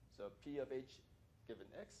P of H given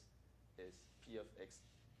X is P of X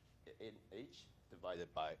in H divided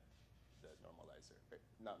by the normalizer, right?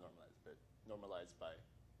 Not normalized, but normalized by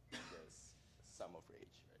the sum over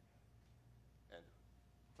H, right? And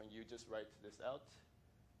when you just write this out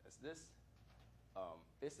as this,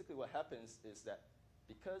 basically what happens is that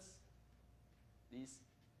because these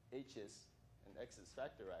H's and X's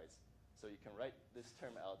factorized, so you can write this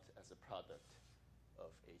term out as a product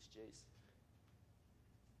of Hj's.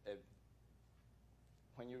 And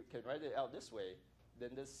when you can write it out this way, then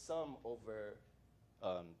this sum over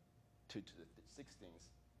 2 to the 16th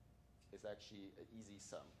is actually an easy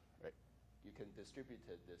sum, right? You can distribute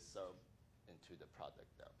this sum into the product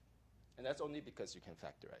now. And that's only because you can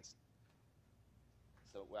factorize.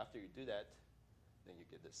 So after you do that, then you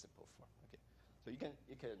get this simple form. Okay, so you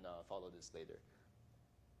can follow this later.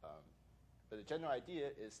 But the general idea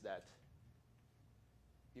is that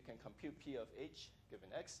you can compute P of H given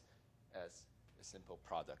X as a simple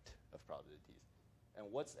product of probabilities. And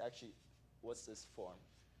what's this form,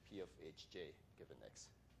 P of Hj given X?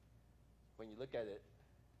 When you look at it,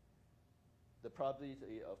 the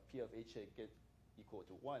probability of P of Hj get equal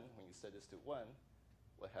to 1, when you set this to 1,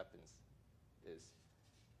 what happens is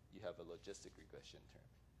you have a logistic regression term,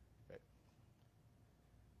 right?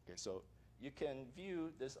 Okay, so you can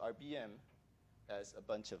view this RBM as a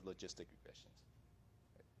bunch of logistic regressions.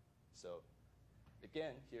 Right? So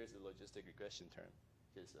again, here's the logistic regression term.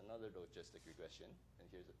 here's another logistic regression, and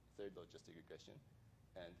here's a third logistic regression.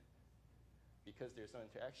 And because there's no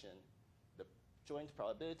interaction, the joint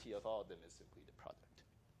probability of all of them is simply the product.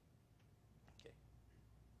 Okay.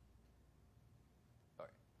 All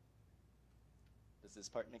right. Does this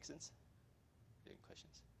part make sense? Any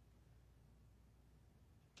questions?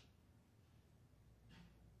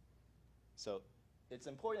 So it's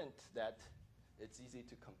important that it's easy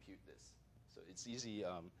to compute this. So it's easy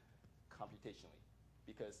computationally,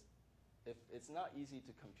 because if it's not easy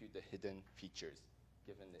to compute the hidden features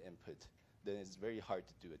given the input, then it's very hard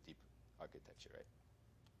to do a deep architecture,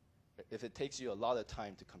 right? If it takes you a lot of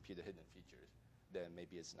time to compute the hidden features, then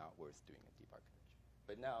maybe it's not worth doing a deep architecture.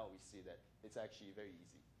 But now we see that it's actually very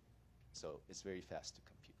easy. So it's very fast to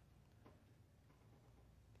compute.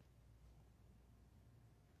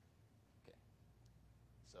 Okay.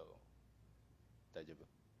 So, 大丈夫?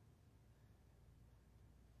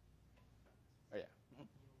 Oh, yeah. Mhm.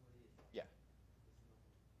 Yeah.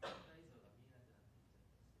 全体像が見えなくなってき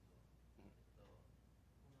ちゃったんですけど、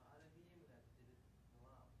この RBM がやってるの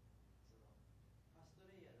は、そのファースト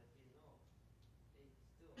レイヤーだけの H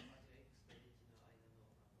と、X と H の間のウ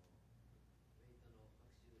ェイトの学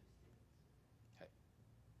習をしてるんですよね。はい。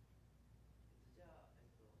じゃあ、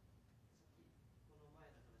さっきこの前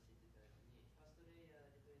の話言ってたように、ファーストレイヤー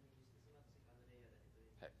だけトレーニングして、その後セカンドレイヤーだけトレ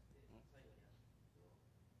ーニングして、最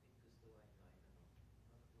後にX と Y の間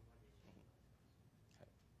のバリエーションがあるんですか？は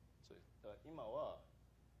い。そうです。だから今は、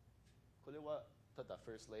これはただ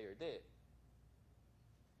first layer で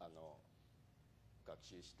学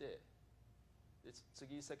習して、で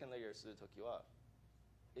次 second layer するときは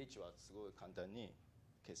H はすごい簡単に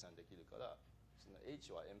計算できるから、その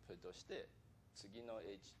H はインプットして次の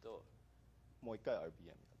H ともう一回 RBM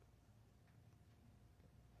やる。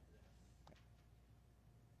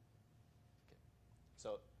Okay.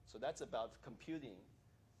 So that's about computing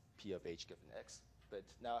P of H given X. But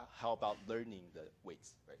now how about learning the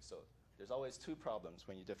weights, right? So there's always two problems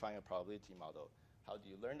when you define a probability model. How do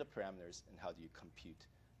you learn the parameters, and how do you compute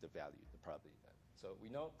the value, the probability value? So we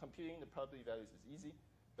know computing the probability values is easy,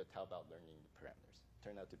 but how about learning the parameters?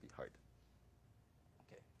 Turned out to be hard.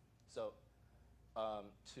 Okay, so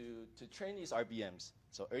to train these RBMs,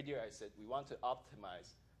 so earlier I said we want to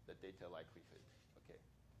optimize the data likelihood. Okay,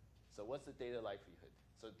 so what's the data likelihood?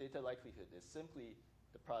 So data likelihood is simply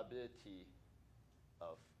the probability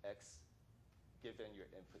of X given your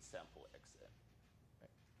input sample Xn. Right?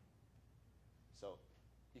 So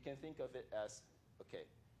you can think of it as, okay,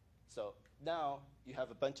 so now you have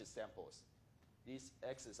a bunch of samples. These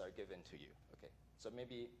X's are given to you. Okay, so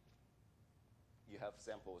maybe you have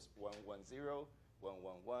samples 110,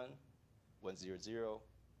 111, 100,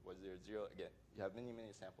 100. Again, you have many,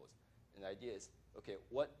 many samples. And the idea is, okay,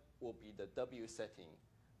 what will be the W setting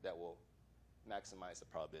that will maximize the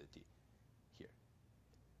probability here?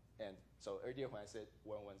 And so earlier when I said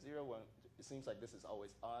 110, it seems like this is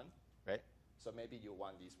always on, right? So maybe you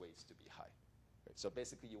want these weights to be high. Right? So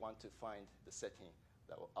basically you want to find the setting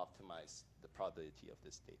that will optimize the probability of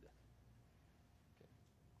this data. Okay.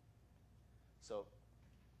 So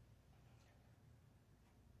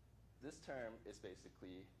this term is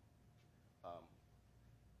basically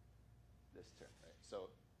this term, right? So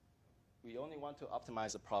we only want to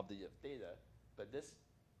optimize the probability of data, but this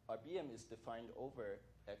RBM is defined over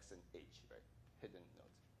X and H, right? Hidden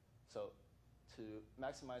nodes. So to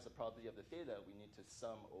maximize the probability of the data, we need to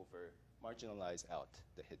sum over, marginalize out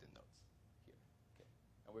the hidden nodes here. Okay.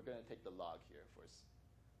 And we're going to take the log here for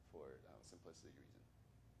simplicity reason.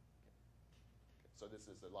 Okay. Okay. So this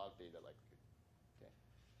is the log data likelihood. Okay.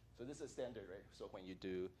 So this is standard, right? So when you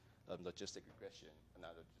do logistic regression,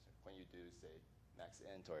 when you do, say,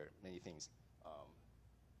 max-int or many things,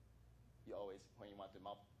 you always, when you want to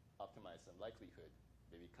optimize some likelihood,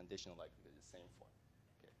 maybe conditional likelihood is the same form.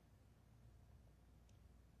 Okay.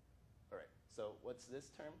 All right, so what's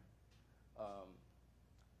this term?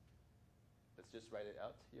 Let's just write it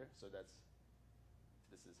out here. So this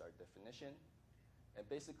is our definition. And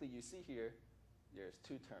basically you see here, there's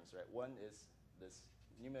two terms, right? One is this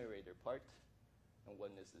numerator part, and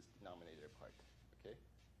one is this denominator part, okay?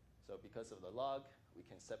 So because of the log, we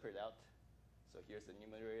can separate out. So here's the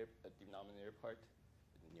numerator, denominator part,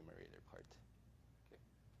 and the numerator part, okay?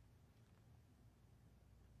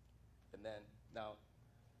 And then now,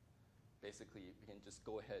 basically, we can just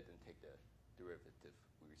go ahead and take the derivative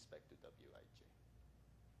with respect to Wij.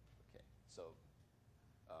 Okay, so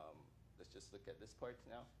let's just look at this part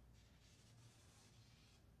now.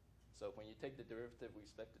 So when you take the derivative with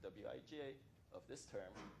respect to Wij of this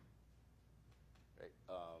term, right,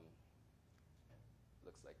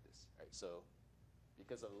 looks like this, right? So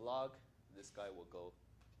because of log, this guy will go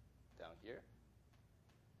down here,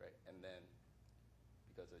 right? And then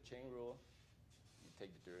because of chain rule, you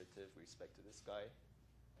take the derivative with respect to this guy,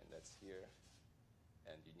 and that's here.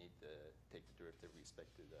 And you need to take the derivative with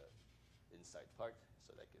respect to the inside part,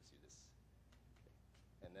 so that gives you this. Okay.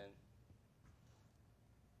 And then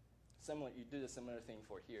you do the similar thing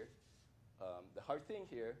for here. The hard thing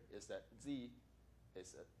here is that z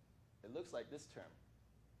is it looks like this term,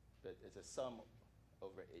 but it's a sum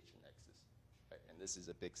over h and x's, right? And this is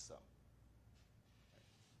a big sum. Right?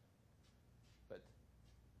 But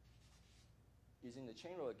using the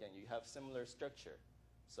chain rule again, you have similar structure.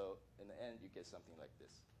 So in the end, you get something like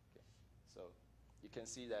this. Okay. So you can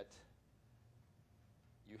see that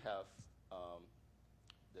you have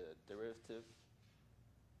the derivative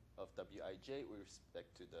of wij with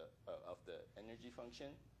respect to the of the energy function.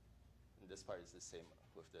 And this part is the same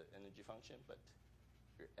with the energy function, but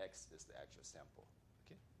your x is the actual sample.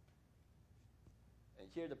 Okay. And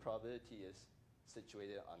here the probability is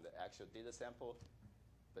situated on the actual data sample,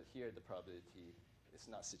 but here the probability is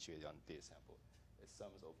not situated on the data sample. It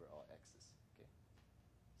sums over all x's. Okay.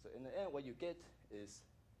 So in the end, what you get is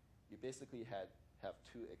you basically have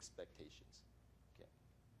two expectations. Okay.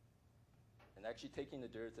 And actually taking the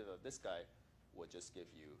derivative of this guy will just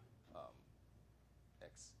give you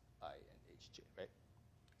xi and hj, right?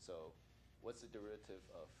 So what's the derivative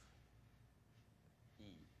of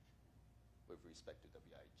E with respect to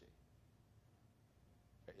wij?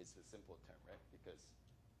 Right? It's a simple term, right? Because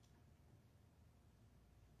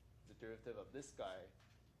the derivative of this guy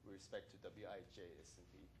with respect to wij is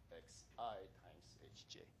simply xi times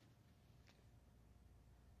hj. Okay.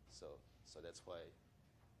 So that's why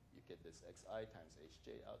you get this xi times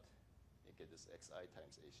hj out. You get this xi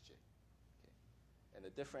times hj. Okay. And the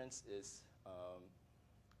difference is,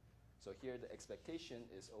 so here the expectation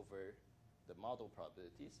is over the model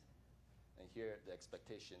probabilities, and here the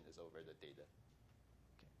expectation is over the data.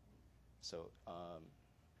 Okay.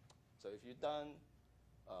 So if you've done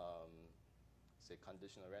say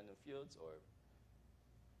conditional random fields or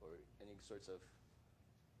any sorts of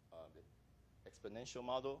exponential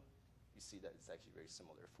model, you see that it's actually very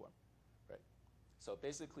similar form, right? So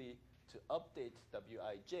basically, to update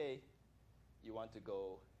wij, you want to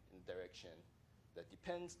go in a direction that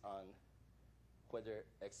depends on whether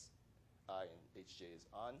xi and hj is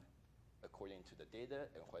on according to the data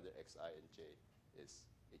and whether xi and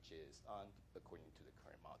hj is on according to the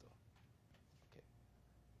current model. Okay.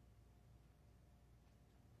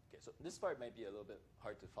 Okay, so this part might be a little bit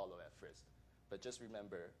hard to follow at first, but just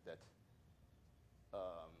remember that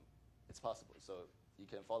it's possible. So you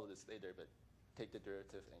can follow this later, but take the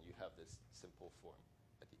derivative and you have this simple form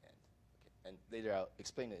at the end. Okay. And later I'll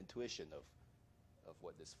explain the intuition of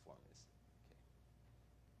what this form is. Okay.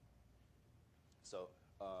 So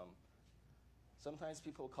sometimes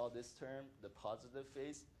people call this term the positive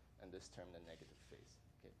phase and this term the negative phase.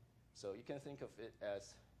 Okay. So you can think of it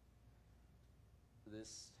as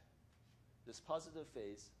this positive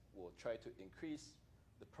phase will try to increase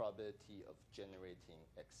the probability of generating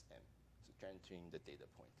xm, so generating the data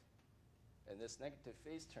point. And this negative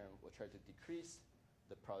phase term will try to decrease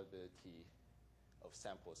the probability of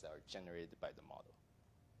samples that are generated by the model.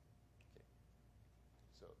 Okay.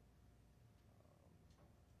 So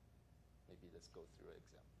maybe let's go through an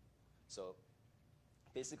example. So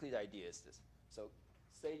basically the idea is this. So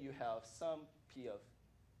say you have some p of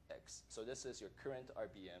x. So this is your current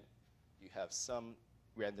RBM. You have some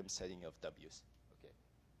random setting of w's. Okay.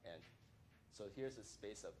 And so here's a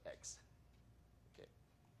space of x. Okay.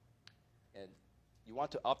 And you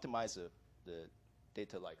want to optimize the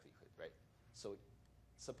data likelihood, right? So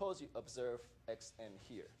suppose you observe xm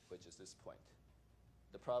here, which is this point.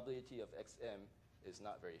 The probability of xm is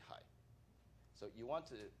not very high. So you want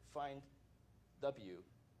to find w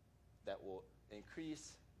that will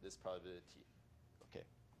increase this probability. Okay.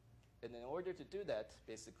 And in order to do that,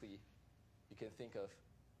 basically, you can think of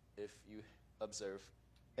if you observe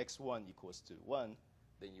x1 equals to 1,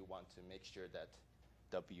 then you want to make sure that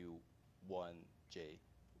w1j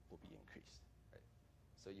will be increased, right?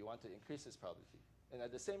 So you want to increase this probability. And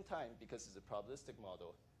at the same time, because it's a probabilistic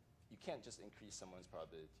model, you can't just increase someone's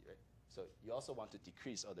probability, right? So you also want to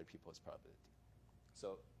decrease other people's probability.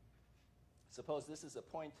 So suppose this is a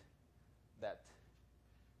point that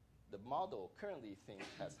the model currently thinks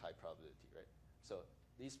has high probability, right? So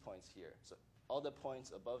these points here, so all the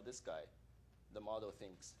points above this guy, the model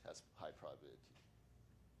thinks has high probability.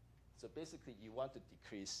 So basically, you want to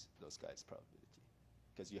decrease those guys' probability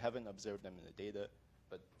because you haven't observed them in the data,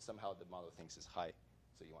 but somehow the model thinks is high,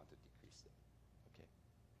 so you want to decrease them. Okay.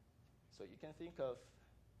 So you can think of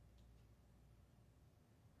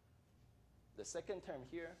the second term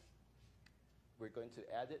here, we're going to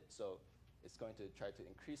add it, so it's going to try to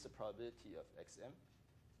increase the probability of xm.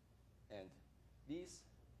 And these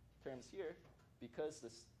terms here, because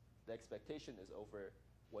the expectation is over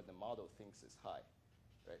what the model thinks is high,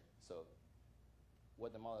 right? So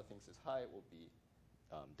what the model thinks is high will be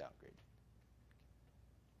downgraded.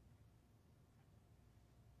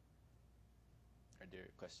 Are there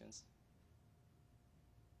questions?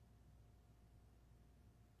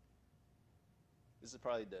 This is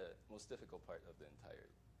probably the most difficult part of the entire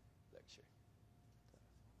lecture.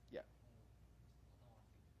 Yeah.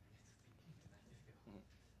 ボタンを押してくれるといけないんですけど、Mhm.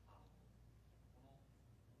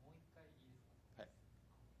 もう一回いいですか？はい。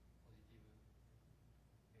ポジティブフェーズと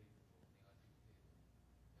ネガティブフェーズの役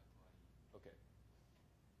割。 Okay.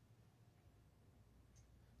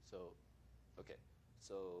 So, okay.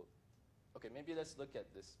 So, okay, maybe let's look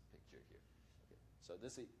at this picture here. Okay. So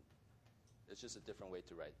this is, it's just a different way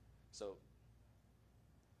to write. So,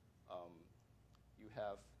 you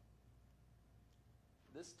have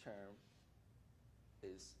this term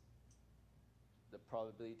is the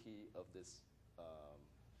probability of this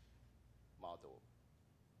model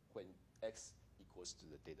when x equals to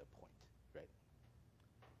the data point, right?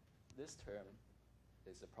 This term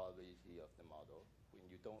is the probability of the model when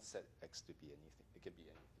you don't set x to be anything. It could be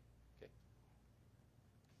anything, okay?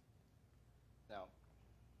 Now,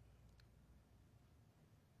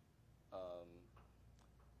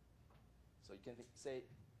 so you can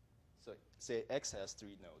say x has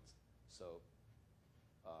 3 nodes. So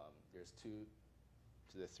there's 2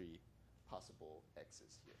 to the 3 possible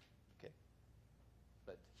x's here, okay?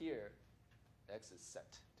 But here, x is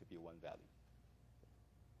set to be one value.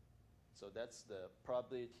 So that's the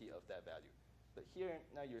probability of that value. But here,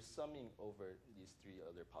 now you're summing over these 2 to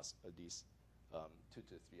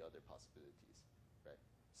 3 other possibilities, right?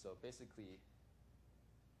 So basically,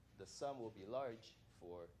 the sum will be large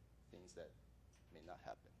for things that may not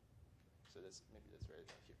happen. So maybe let's write it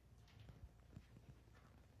down here. Okay.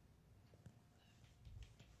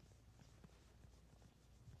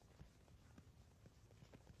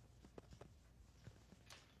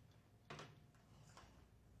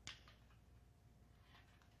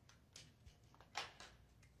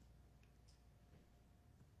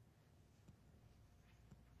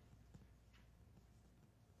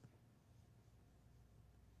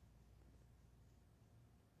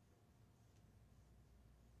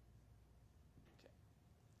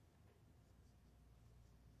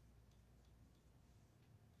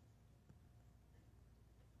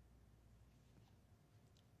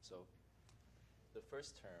 So the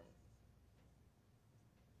first term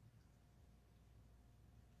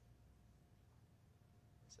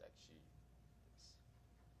is actually this.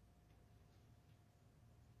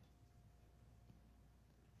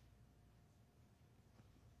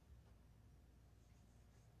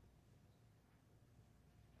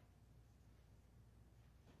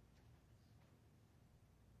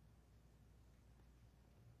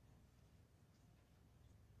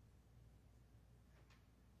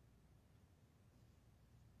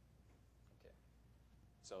 Okay.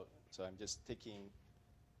 So I'm just taking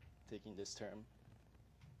this term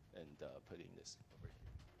and putting this over here.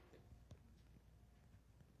 Okay.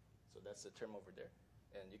 So that's the term over there.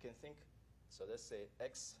 And you can think, so let's say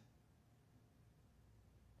x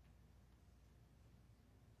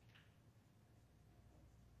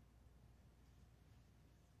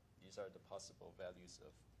these are the possible values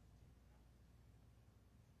of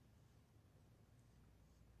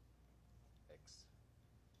x.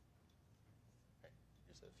 Right?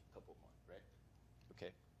 There's a couple more, right?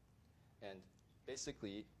 Okay. And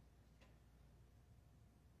basically,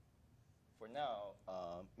 for now,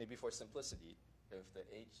 maybe for simplicity, if the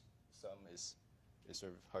h sum is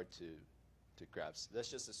sort of hard to grasp, let's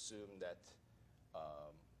just assume that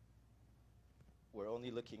we're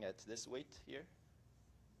only looking at this weight here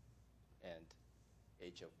and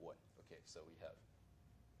h of 1. Okay, so we have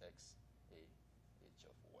x, a, h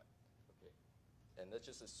of 1. Okay, and let's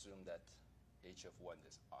just assume that h of 1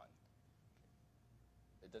 is on.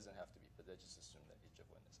 Okay. It doesn't have to be, but let's just assume that h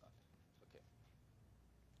of 1 is on. Okay.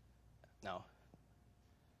 Now,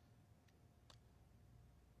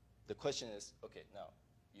 the question is, okay, now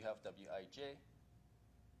you have wij.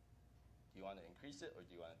 Do you want to increase it or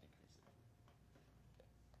do you want to decrease it? Okay.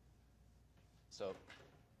 So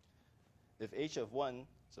if h of 1,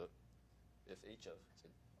 so if h of, say,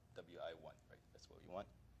 wi1, right, that's what we want.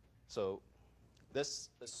 So let's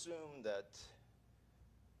assume that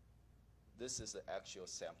this is the actual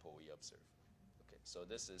sample we observe. Okay, so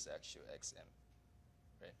this is actual xm,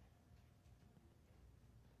 right?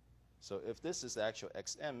 So if this is the actual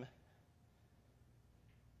xm,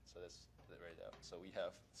 so let's that right out. So we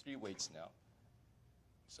have 3 weights now.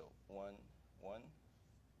 So 1, 1,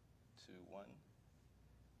 2, 1,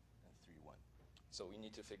 and 3, 1. So we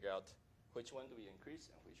need to figure out which one do we increase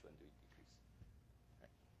and which one do we decrease.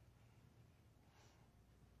 Right.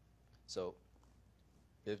 So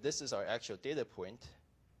if this is our actual data point,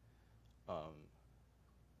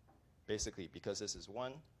 basically because this is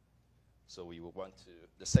 1, so we will want to,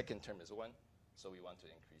 the second term is 1, so we want to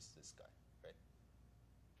increase this guy, right?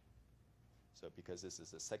 So because this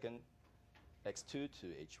is the second x2 to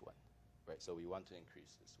h1, right? So we want to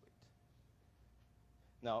increase this weight.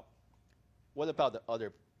 Now, what about the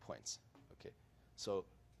other points? Okay, so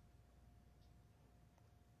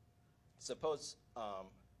suppose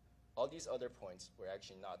all these other points were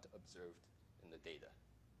actually not observed in the data,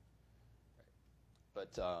 right?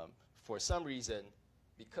 But for some reason,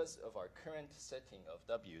 because of our current setting of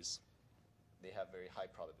w's, they have very high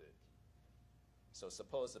probability. So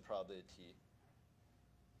suppose the probability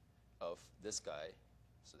of this guy,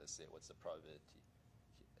 so let's say what's the probability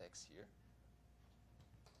x here?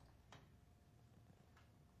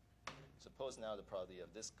 Suppose now the probability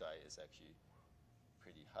of this guy is actually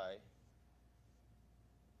pretty high.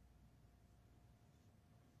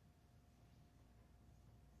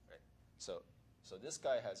 Right. So this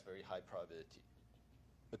guy has very high probability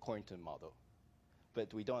according to the model,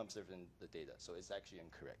 but we don't observe it in the data, so it's actually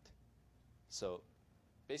incorrect. So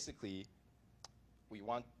basically,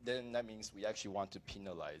 then that means we actually want to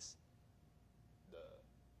penalize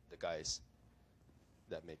the guys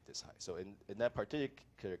that make this high. So in that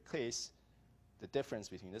particular case, the difference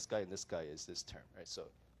between this guy and this guy is this term, right?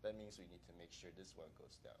 So that means we need to make sure this one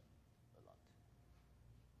goes down a lot.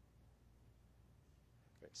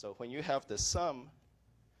 Right. So when you have the sum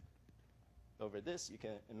over this, you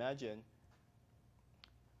can imagine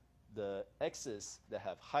the x's that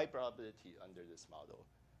have high probability under this model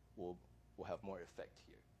will have more effect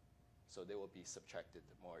here. So they will be subtracted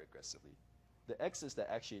more aggressively. The x's that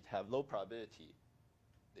actually have low probability,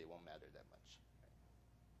 they won't matter that much.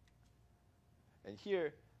 Right? And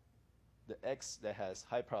here, the x that has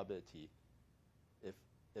high probability, if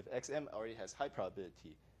xm already has high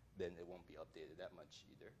probability, then it won't be updated that much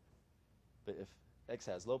either. But if x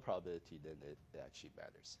has low probability, then it actually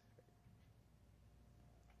matters.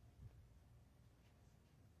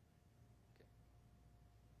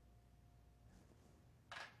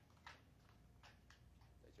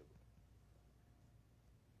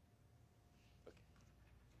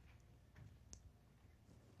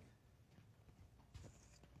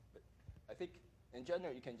 I think in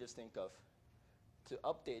general, you can just think of, to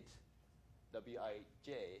update wij,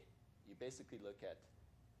 you basically look at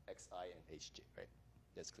xi and hj, right?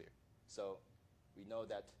 That's clear. So we know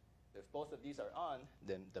that if both of these are on,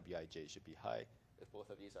 then wij should be high. If both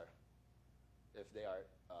of these are, if they are,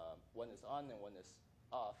 one is on and one is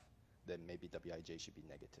off, then maybe wij should be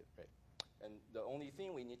negative, right? And the only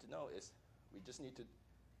thing we need to know is we just need to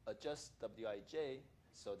adjust wij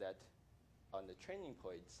so that on the training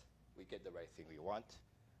points, we get the right thing we want.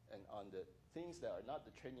 And on the things that are not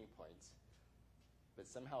the training points, but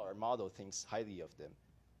somehow our model thinks highly of them,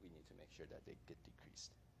 we need to make sure that they get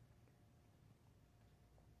decreased.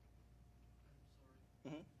 I'm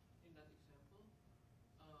sorry. Mm-hmm. In that example,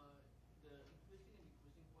 the increasing and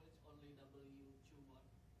decreasing point is only W21.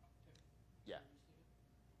 Yeah.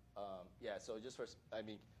 Yeah, so just for,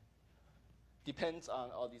 depends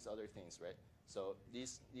on all these other things, right? So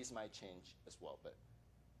these might change as well, but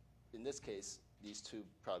in this case, these two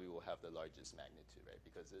probably will have the largest magnitude, right?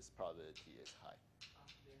 Because this probability is high.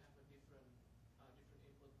 They have a different input,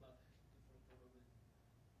 but different probability.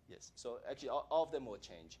 Yes, so actually all of them will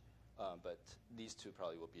change, but these two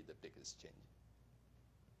probably will be the biggest change.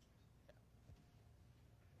 Yeah.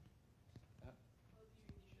 How do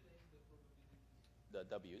you initialize the probabilities? The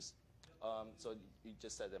W's. So you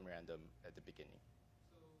just set them random at the beginning.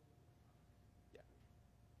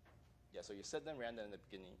 Yeah, so you set them random in the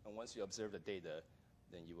beginning, and once you observe the data,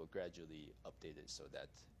 then you will gradually update it so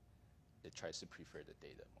that it tries to prefer the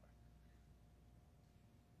data more.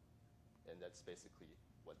 And that's basically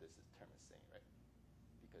what this term is saying, right?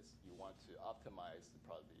 Because you want to optimize the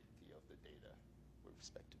probability of the data with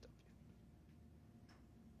respect to W.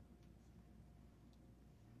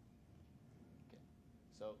 Okay,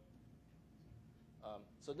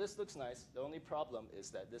 so this looks nice. The only problem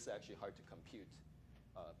is that this is actually hard to compute.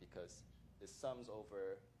 Because it sums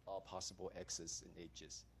over all possible x's and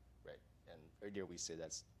h's, right? And earlier we said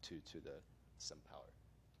that's 2 to the sum power.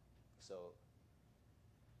 So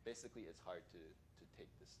basically it's hard to take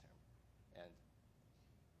this term.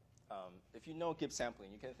 And if you know Gibbs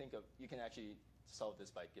sampling, you can actually solve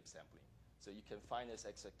this by Gibbs sampling. So you can find this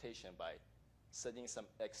expectation by setting some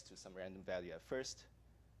x to some random value at first,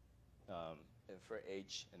 infer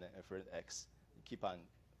h, and then infer x. You keep on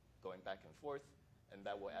going back and forth, and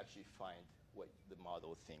that will actually find what the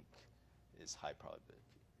model think is high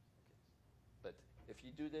probability. Okay. But if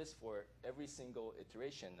you do this for every single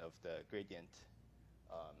iteration of the gradient,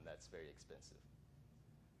 that's very expensive.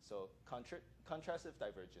 So contrastive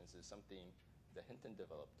divergence is something that Hinton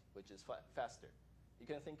developed, which is faster. You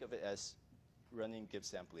can think of it as running Gibbs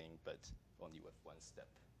sampling, but only with one step.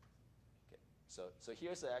 Okay. So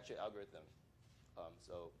here's the actual algorithm.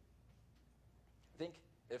 So I think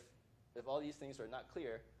if all these things are not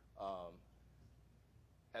clear,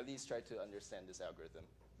 at least try to understand this algorithm.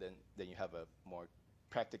 Then you have a more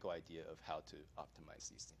practical idea of how to optimize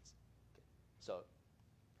these things. Okay. So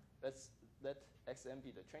let xm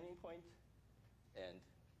be the training point, and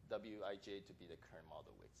wij to be the current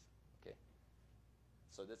model weights. Okay.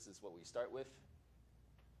 So this is what we start with.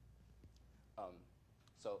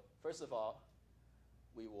 So first of all,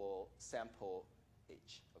 we will sample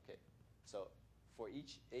h. Okay. So for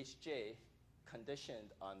each hj,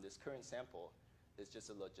 conditioned on this current sample is just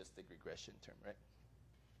a logistic regression term, right?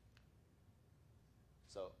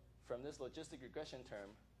 So from this logistic regression term,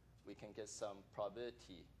 we can get some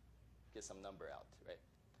probability, get some number out, right?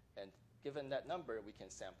 And given that number, we can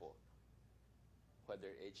sample whether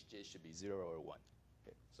hj should be 0 or 1.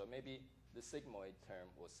 Okay. So maybe the sigmoid term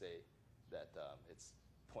will say that it's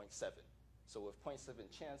 0.7. So with 0.7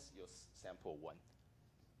 chance, you'll sample 1.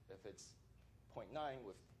 If it's 0.9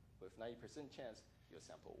 with 90% chance, you'll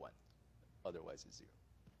sample 1. Otherwise, it's 0.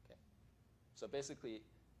 Okay. So basically,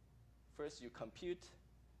 first you compute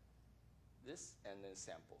this and then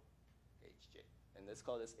sample hj. And let's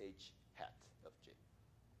call this h hat of j.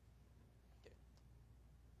 Okay.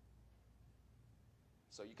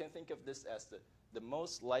 So you can think of this as the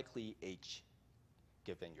most likely h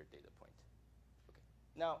given your data point. Okay.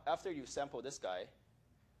 Now, after you sample this guy,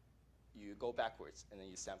 you go backwards, and then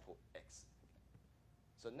you sample x.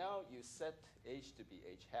 So now you set h to be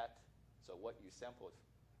h hat, so what you sampled,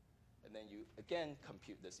 and then you again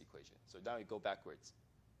compute this equation. So now you go backwards.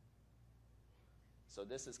 So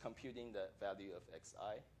this is computing the value of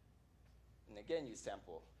xi, and again you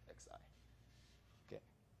sample xi. Okay.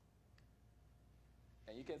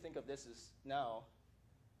 And you can think of this as now,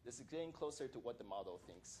 this is getting closer to what the model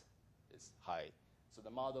thinks is high. So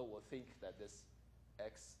the model will think that this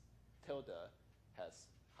x tilde has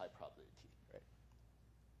high probability, right?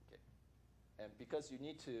 Okay. And because you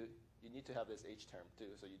need to have this h term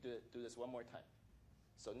too, so you do this one more time.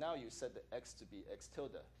 So now you set the x to be x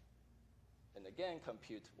tilde, and again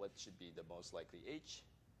compute what should be the most likely h.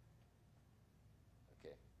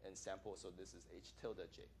 Okay, and sample. So this is h tilde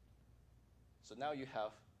j. So now you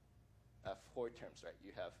have 4 terms, right?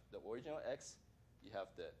 You have the original x, you have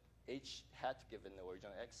the h hat given the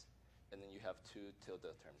original x, and then you have 2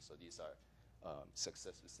 tilde terms. So these are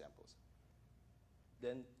successive samples.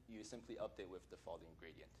 Then you simply update with the following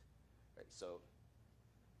gradient, right? So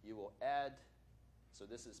you will add, so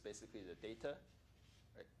this is basically the data,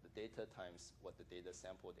 right? The data times what the data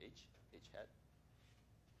sampled h hat.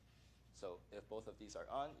 So if both of these are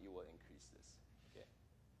on, you will increase this, okay?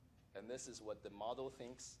 And this is what the model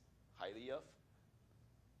thinks highly of,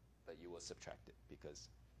 but you will subtract it because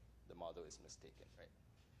the model is mistaken, right?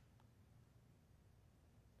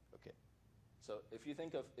 Okay. So if you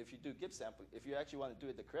if you do Gibbs sampling, if you actually want to do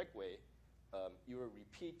it the correct way, you will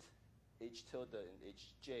repeat h tilde and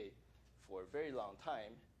hj for a very long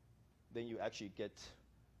time, then you actually get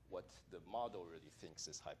what the model really thinks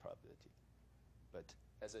is high probability. But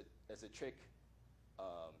as a trick,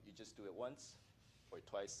 you just do it once or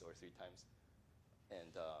twice or 3 times,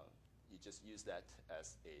 and you just use that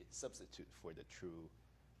as a substitute for the true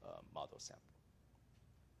model sample.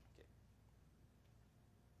 Okay.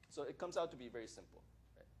 So it comes out to be very simple,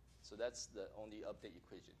 right? So that's the only update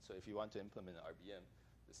equation. So if you want to implement an RBM,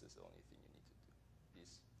 this is the only thing you need to do,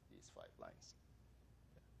 these 5 lines.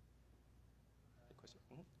 Yeah. The question?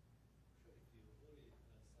 Mm-hmm. Sure, if you only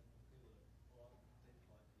sample payload or data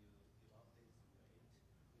point, you update the weight.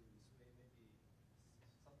 In this way, maybe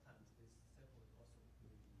sometimes this sample also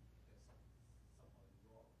will be somehow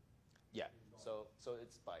wrong. Yeah. So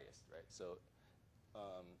it's biased, right? So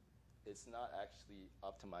it's not actually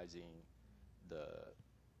optimizing the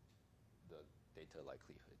data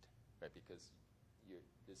likelihood, right? Because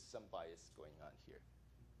there's some bias going on here.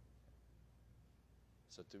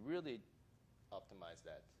 So to really optimize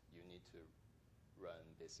that, you need to run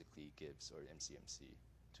basically Gibbs or MCMC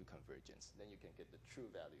to convergence. Then you can get the true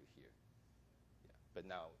value here. Yeah. But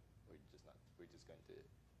now we're just going to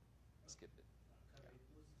skip it. Can we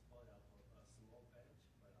do this for example,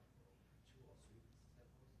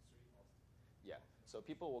 Yeah. So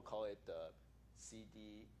people will call it the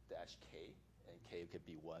CD-K, and K could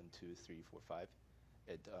be 1, 2, 3, 4, 5.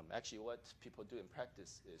 Actually, what people do in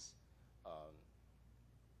practice is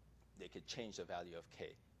they could change the value of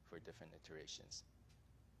K for different iterations.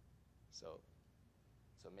 So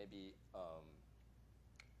maybe,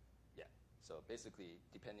 yeah. So basically,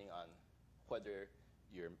 depending on whether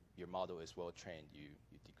your model is well trained, you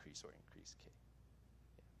decrease or increase K.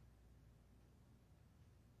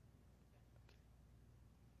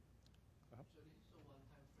 So this is a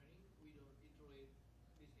one-time training. We don't iterate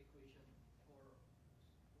this equation for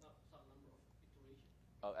some number of iterations.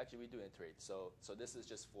 Oh, actually, we do iterate. So this is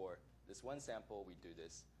just for this one sample. We do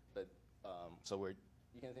this, but so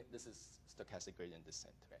you can think this is stochastic gradient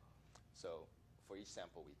descent, right? So for each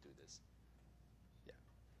sample, we do this. Yeah,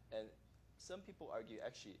 and some people argue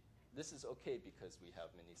actually this is okay because we have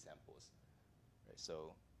many samples, right?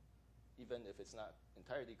 So even if it's not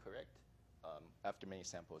entirely correct, after many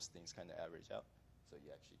samples, things kind of average out, so you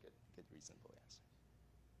actually get reasonable answers.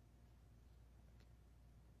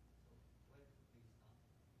 So where do we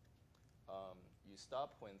stop? You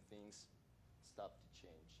stop when things stop to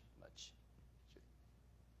change much.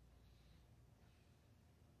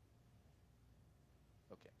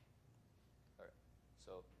 Okay. All right.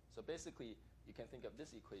 So basically, you can think of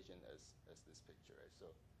this equation as this picture, right? So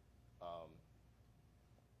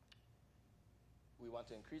we want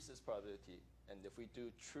to increase this probability, and if we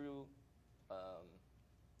do true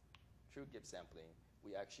Gibbs sampling,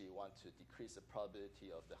 we actually want to decrease the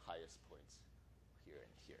probability of the highest points here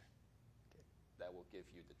and here. Okay. That will give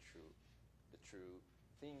you the true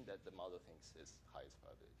thing that the model thinks is highest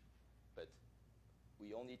probability. But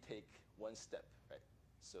we only take one step, right?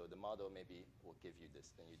 So the model maybe will give you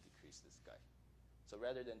this, then you decrease this guy. So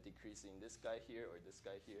rather than decreasing this guy here or this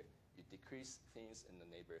guy here, you decrease things in the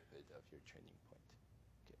neighborhood of your training point.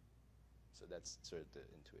 Okay. So that's sort of the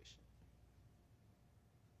intuition.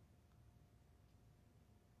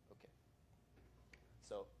 Okay.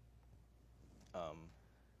 So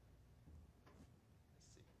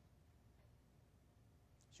let's see.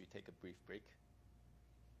 Should we take a brief break?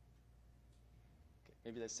 Okay.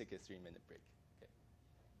 Maybe let's take a 3-minute break. Okay.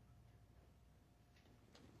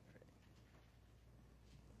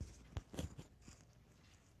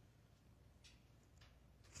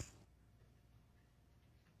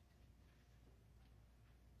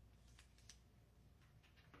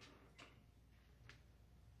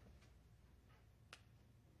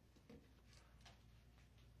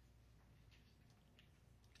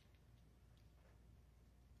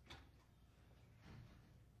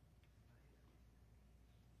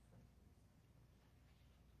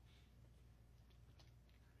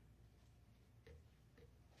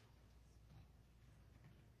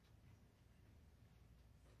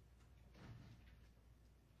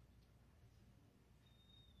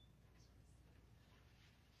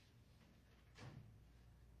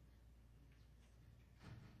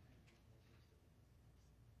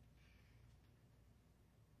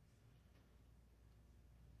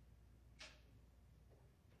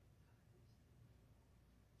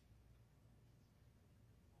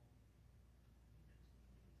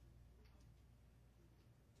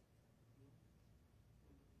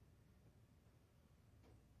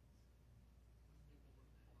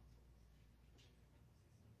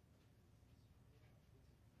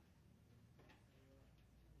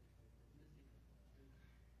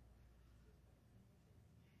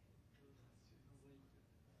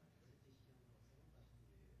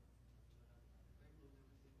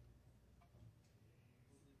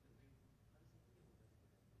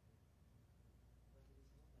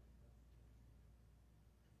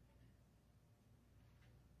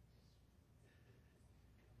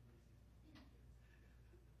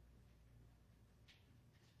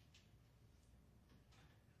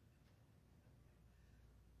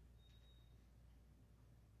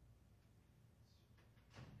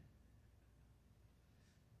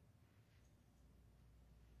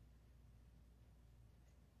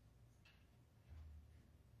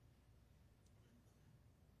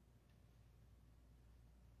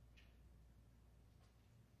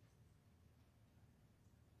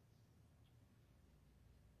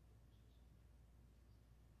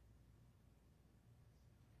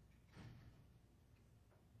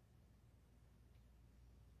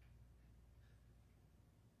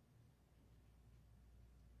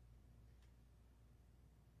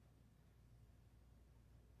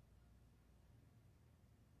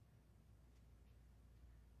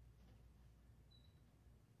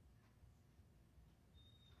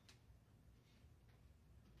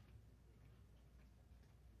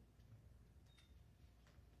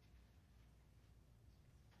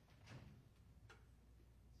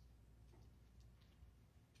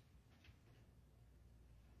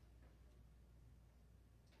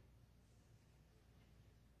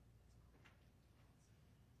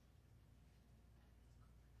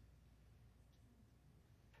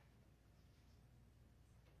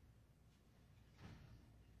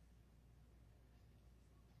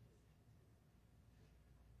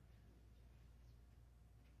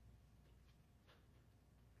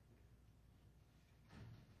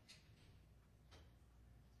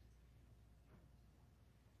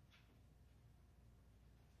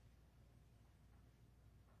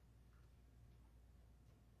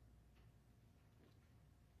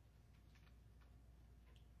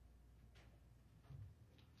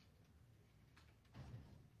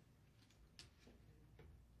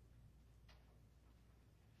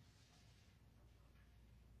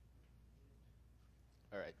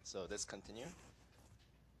 All right, so let's continue.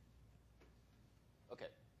 Okay,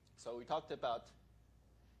 so we talked about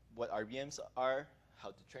what RBMs are, how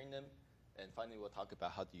to train them, and finally we'll talk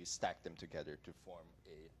about how do you stack them together to form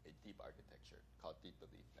a deep architecture called deep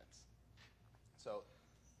belief nets. So,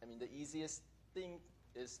 I mean, the easiest thing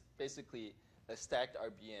is basically a stacked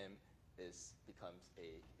RBM becomes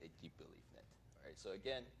a deep belief net. All right, so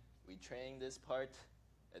again, we train this part,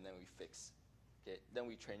 and then we fix. Okay, then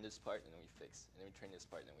we train this part, and then we fix. And then we train this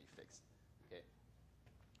part, and then we fix. Okay,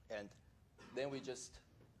 and then we just,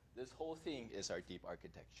 this whole thing is our deep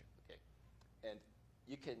architecture. Okay, and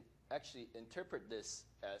you can actually interpret this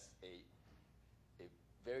as a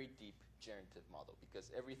very deep generative model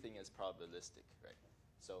because everything is probabilistic, right?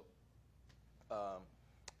 So,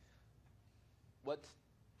 what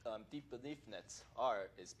deep belief nets are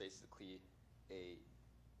is basically a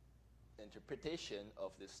interpretation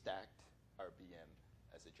of the stacked RBM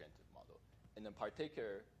as a generative model. And in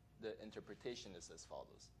particular, the interpretation is as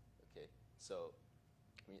follows. Okay, so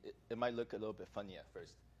I mean, it might look a little bit funny at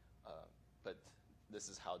first, but this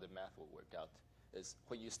is how the math will work out. Is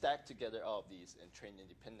when you stack together all of these and train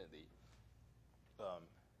independently,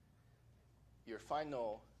 your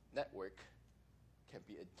final network can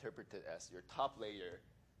be interpreted as your top layer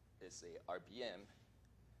is a RBM,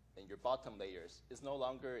 and your bottom layers is no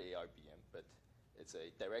longer a RBM, but it's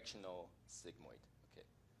a directional sigmoid. Okay,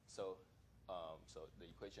 so so the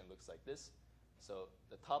equation looks like this. So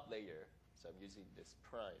the top layer, so I'm using this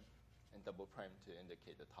prime and double prime to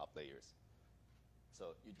indicate the top layers.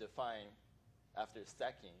 So you define, after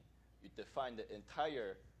stacking, you define the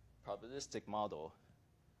entire probabilistic model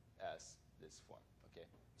as this form. Okay,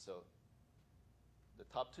 so the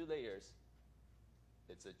top two layers,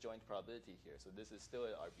 it's a joint probability here. So this is still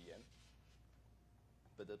an RBM.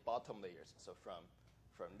 But the bottom layers, so from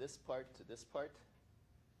this part to this part,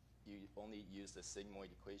 you only use the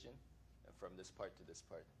sigmoid equation. And from this part to this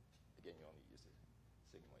part, again, you only use the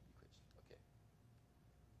sigmoid equation. Okay.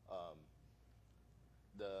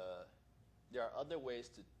 There are other ways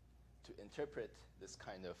to interpret this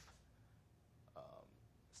kind of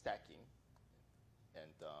stacking.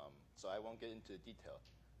 And so I won't get into detail.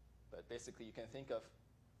 But basically, you can think of,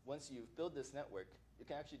 once you've built this network, you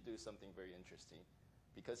can actually do something very interesting.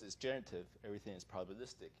 Because it's generative, everything is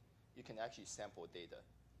probabilistic, you can actually sample data.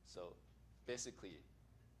 So basically,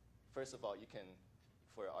 first of all, you can,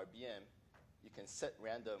 for RBM, you can set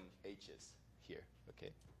random H's here,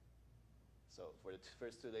 okay? So for the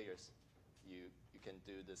first two layers, you can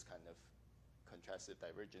do this kind of contrastive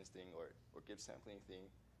divergence thing or Gibbs sampling thing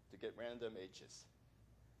to get random H's.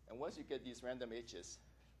 And once you get these random H's,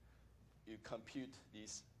 you compute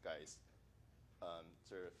these guys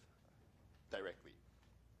sort of directly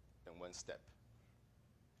in one step.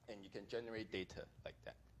 And you can generate data like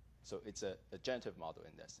that. So it's a generative model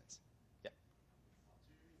in that sense. Yeah? So what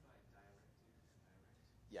do you mean by directed?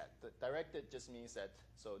 Yeah, the directed just means that,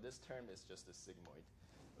 so this term is just a sigmoid.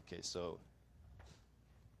 Okay, so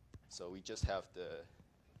we just have the,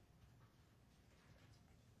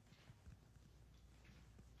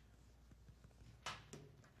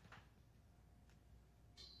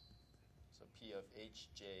 so P of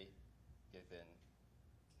Hj given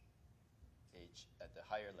H at the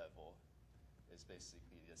higher level is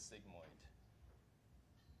basically the sigmoid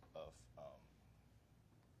of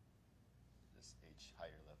this H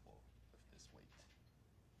higher level of this weight.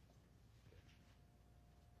 Okay.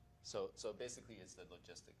 So basically it's the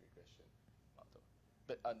logistic regression model.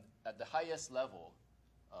 But at the highest level,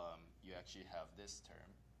 you actually have this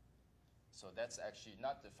term. So that's actually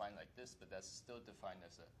not defined like this, but that's still defined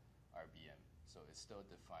as a RBM. So it's still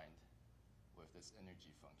defined with this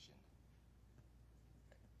energy function,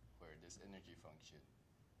 right, where this energy function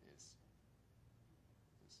is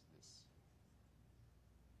this.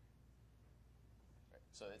 Right,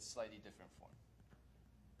 so it's slightly different form.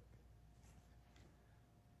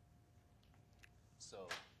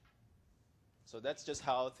 So that's just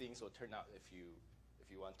how things will turn out if you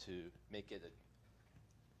want to make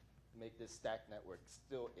this stacked network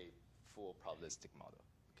still a full probabilistic model.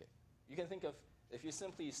 Okay, you can think of, if you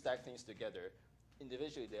simply stack things together,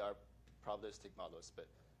 individually they are probabilistic models, but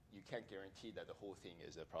you can't guarantee that the whole thing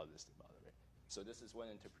is a probabilistic model, right? So this is one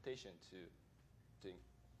interpretation to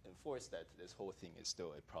enforce that this whole thing is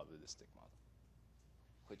still a probabilistic model,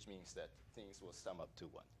 which means that things will sum up to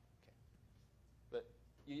 1. Okay, but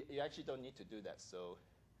you actually don't need to do that. So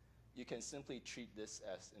you can simply treat this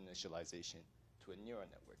as initialization to a neural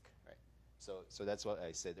network, right? So that's what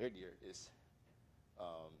I said earlier is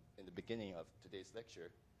in the beginning of today's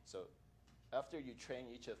lecture. So after you train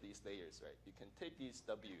each of these layers, right, you can take these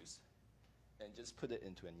W's and just put it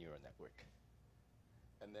into a neural network.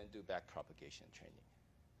 and then do back propagation training.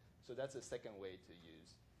 So that's a second way to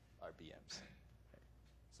use RBMs. Okay.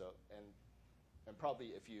 So and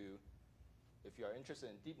probably if you are interested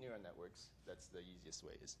in deep neural networks, that's the easiest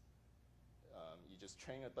way. Is you just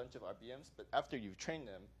train a bunch of RBMs, but after you've trained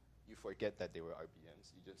them, you forget that they were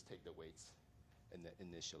RBMs. You just take the weights and then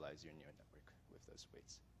initialize your neural network with those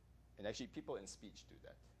weights. And actually, people in speech do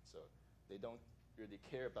that. So they don't really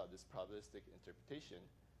care about this probabilistic interpretation,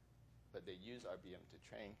 but they use RBM to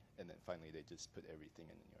train, and then finally they just put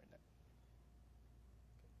everything in the neural net.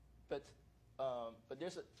 Okay. But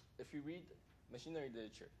if you read machine learning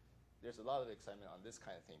literature, there's a lot of excitement on this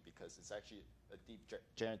kind of thing because it's actually a deep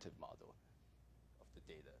generative model of the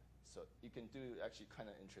data. So you can do actually kind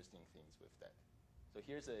of interesting things with that. So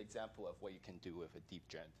here's an example of what you can do with a deep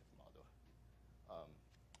generative model.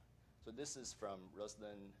 So this is from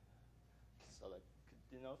Ruslan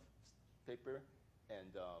Salakdinov's paper,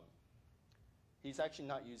 and he's actually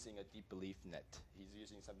not using a deep belief net. He's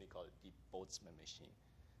using something called a deep Boltzmann machine.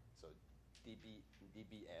 So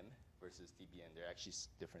DBM versus DBN, they're actually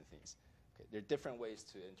different things. Okay, there are different ways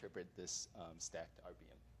to interpret this stacked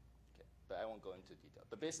RBM. Okay, but I won't go into detail.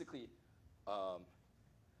 But basically,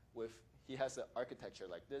 he has an architecture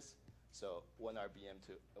like this. So 1 RBM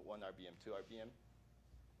to 1 RBM, 2 RBM.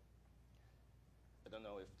 I don't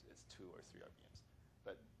know if it's 2 or 3 RBMs.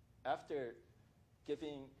 But after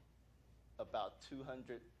giving about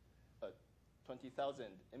 20,000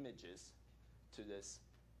 images to this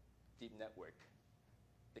deep network,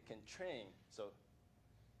 it can train. So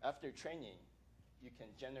after training, you can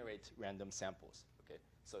generate random samples. Okay?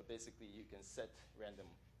 So basically, you can set random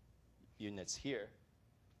units here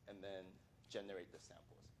and then generate the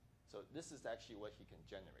samples. So this is actually what he can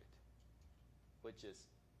generate, which is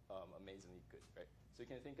amazingly good, right? So you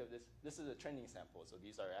can think of this. This is a training sample. So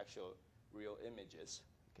these are actual real images.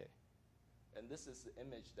 Okay? And this is the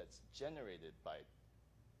image that's generated by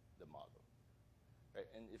the model. Right?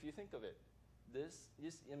 And if you think of it, this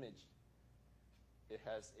image, it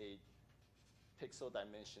has a pixel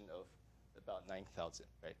dimension of about 9,000,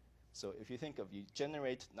 right? So if you think of, you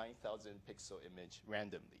generate 9,000 pixel image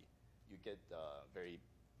randomly, you get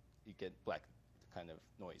black kind of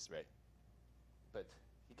noise, right? But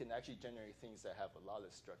you can actually generate things that have a lot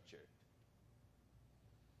of structure,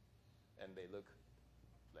 and they look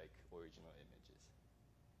like original images.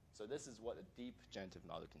 So this is what a deep generative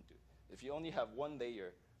model can do. If you only have one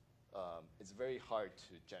layer, it's very hard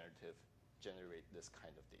to generate this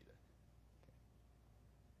kind of data. Okay.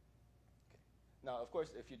 Okay. Now, of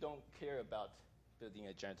course, if you don't care about building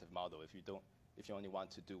a generative model, if you only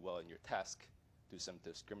want to do well in your task, do some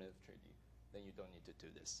discriminative trading, then you don't need to do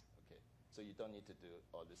this. Okay. So you don't need to do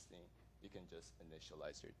all this thing. You can just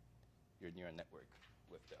initialize your neural network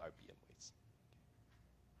with the RBM weights.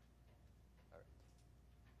 Okay. All right.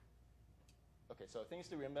 Okay, so things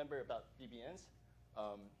to remember about DBNs.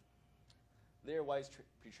 Layer-wise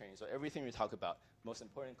pre-training. So everything we talk about, most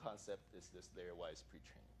important concept is this layer-wise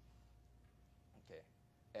pre-training. Okay,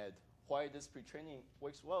 and why this pre-training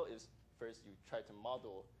works well is first you try to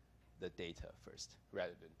model the data first,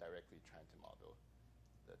 rather than directly trying to model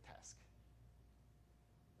the task.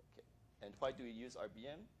 Okay, and why do we use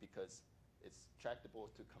RBM? Because it's tractable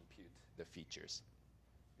to compute the features,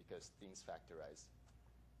 because things factorize.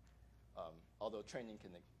 Although training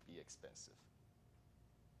can be expensive.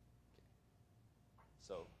 Okay.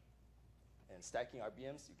 So, and stacking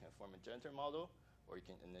RBMs, you can form a generative model, or you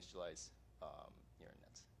can initialize neural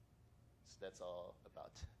nets. So that's all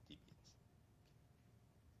about DBNs.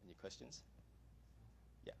 Okay. Any questions?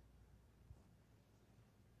 Yeah.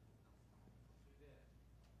 途中で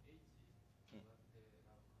H どうやって選ぶ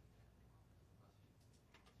かみたいなのが難しい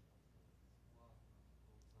って話をしてそこはどうつな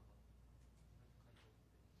がっていくか。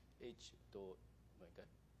 H と、もう一回。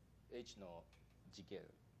H の次元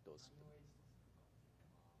どうする？何を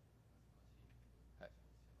H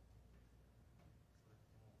とするかっていうのが難しいっ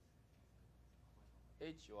ていうはい。それってもう説明されたんですか？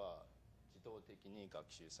 H は自動的に学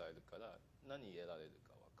習されるから何得られる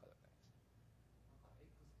かわからないです。なんか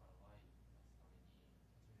X から Y に出すために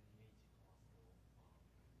途中に H かわすと、まあ、やりやすいじゃないです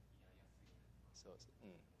か。そうです。う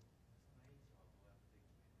ん。その H はどうやって決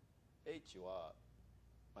める？ H は、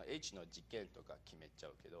まあ、H の実験とか決めちゃ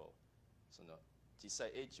うけど、その実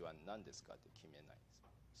際 H は何ですかって決めないんで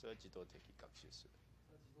す。それは自動的学習する。そ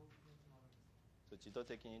れは自動的に決まるんですか？そう自動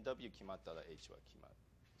的に W 決まったら H は決まるん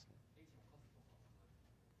ですね。H の数とかはどうや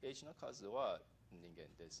って H の数は人間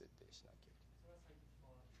で設定しなきゃいけない。それは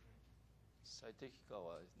最適化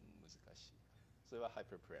はできないんですか？最適化は難しい。それはハイ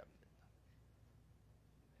パーパラメー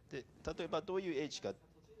タで、例えばどういう H か。途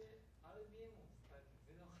中で RBM を使えるって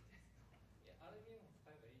全然分かってないですけど、いや RBM を使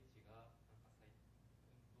えば H がなんか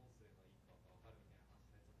最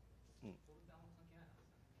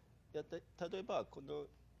やって例えばこの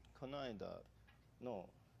間の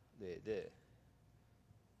例で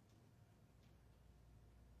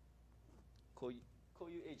こうい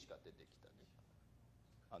う H が出てきたね。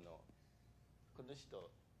この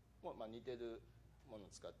人もまあ似てるものを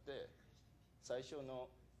使って最初の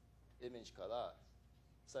イメージから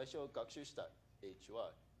最初学習した H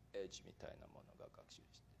は Edge みたいなものが学習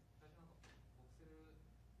して、最初なんかボクセルっていうか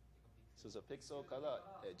そうそうピクセルから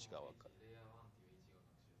エッジが分かる。レイヤー1っていう H が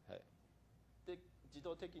学習されはいる。で自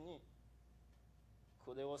動的に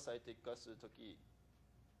これを最適化するとき、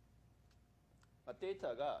まあ、デー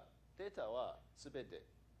タは全て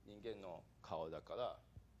人間の顔だから、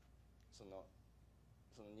その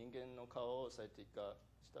人間の顔を最適化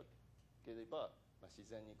したければ、まあ、自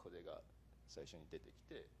然にこれが最初に出てき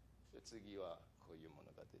て、で次はこういうも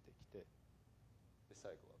のが出てきて、で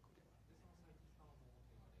最後はこれが。で、その最適化の方法って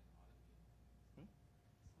いうのが例の RBM。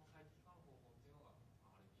その最適化の方法っていうのが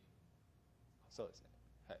RBM。そうですね。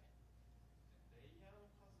はい。レイヤーの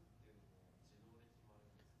数っていうのも自動で決まる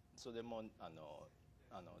んですか？それも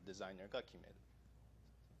デザイナーが決める。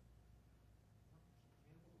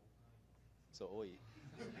そう多い。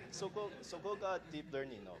そこがディープラー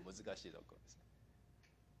ニングの難しいところですね。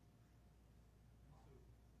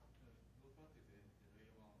Those parts is in the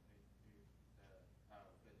layer 1 that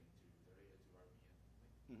are fed into the layer 2 RBM.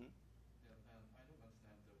 Mm-hmm. And I don't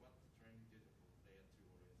understand what the training data for layer 2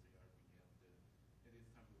 or layer 3 RBM. It is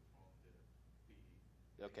sampled from the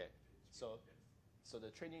PE. Okay. So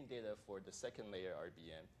the training data for the second layer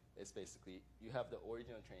RBM is basically you have the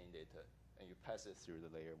original training data and you pass it through the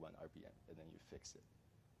layer 1 RBM and then you fix it.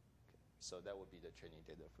 Okay. So that would be the training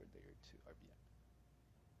data for layer 2 RBM.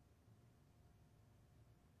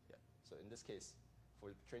 Yeah. So in this case,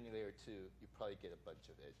 for training layer 2, you probably get a bunch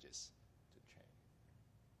of edges to train.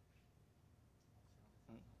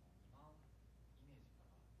 今イメージからなんか新しい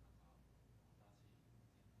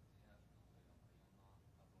ジェネラティブなモデルだからいろん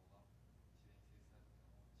な画像が自然に生成されたけ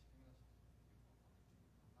ども、仕組みがちょっとよくわかんないけ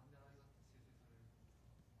ど、なんであれが生成されるん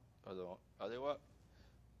ですか？あれは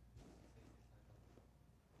生成された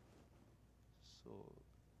というか。そう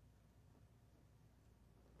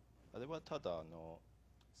あれはただ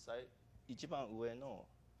一番上の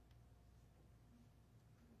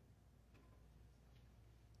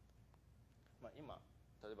まあ今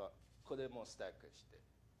例えばこれもスタックして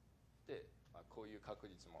で、まあ、こういう確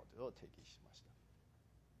率モデルを定義しました。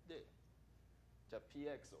でじゃあ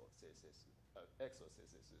PX を生成するX を生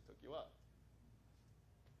成するときは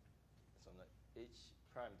その H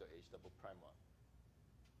プライムと H ダブルプライムは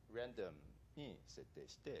ランダムに設定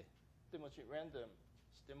して、でもしランダム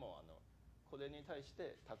してもこれに対し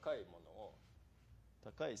て高いものを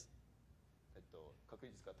確率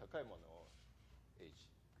が高いものを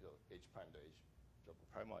H プライムと H ダブ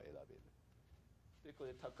ルプライムは選べる。でこ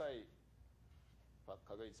れ高い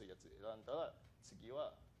確率のやつ選んだら次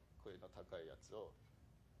はこれの高いやつを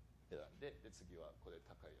選んで、で次はこれ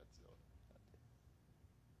高いやつを選んで、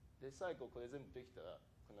で最後これ全部できたら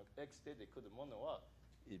この X 出てくるものは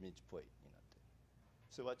イメージっぽいになってる。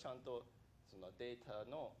それはちゃんとそのデータ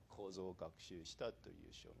の構造を学習したとい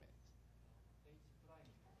う証明です。H プライ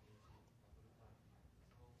ムと H ダブルプライム、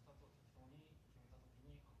その2つを適当に決めたとき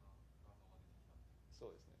に画像が出てきた。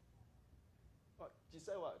そうですね。まあ、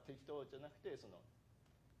実際は適当じゃなくて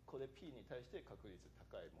これ P に対して確率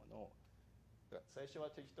高いものを最初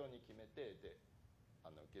は適当に決めてで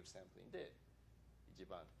give sampling で一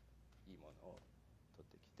番いいものを取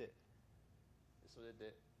ってきて、それ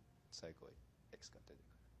で最後 X が出てく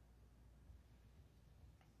る。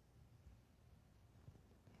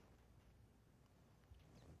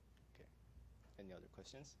Okay. Any other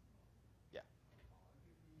questions? Yeah.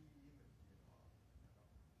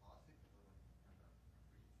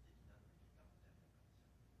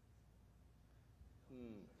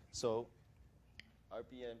 So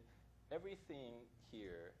RBM, everything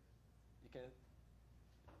here, you can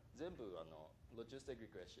全部ロジスティック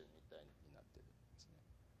リグレッションみたいになってるんですね。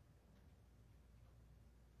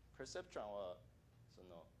Perceptron は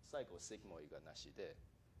最後シグモイがなしで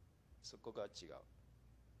そこが違う。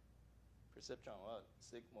Perceptron は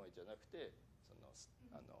シグモイじゃなくて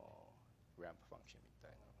ランプファンクションみた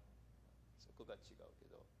いなそこが違うけ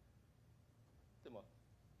ど、でも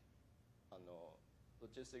ロ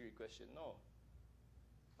ジスティックリグレッションの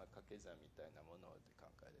掛け算みたいなもので考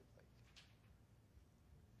えればいい。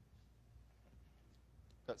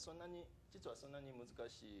実はそんなに難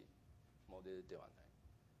しいモデルではない。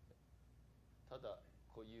ただ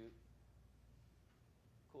こういう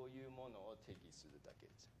ものを定義するだけ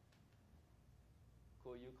です。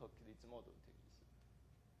こういう確率モードを定義す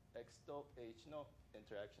る。X と H のイン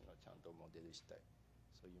タラクションをちゃんとモデルしたい。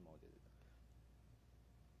So you molded it. Okay.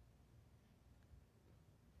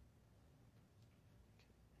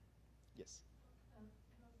 Yes. Because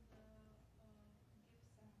the give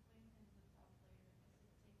sampling in the top layer, does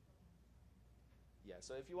it take a long time? Yeah,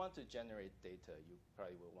 so if you want to generate data, you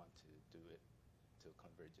probably will want to do it to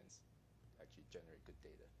convergence, actually generate good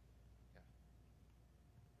data. Yeah.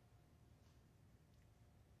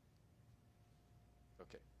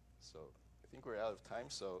 Okay, so I think we're out of time.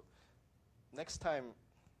 So next time,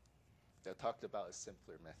 I talked about a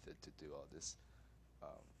simpler method to do all this.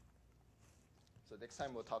 So next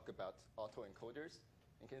time we'll talk about autoencoders.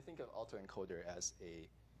 You can think of autoencoder as a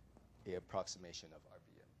approximation of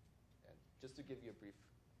RVM. And just to give you a brief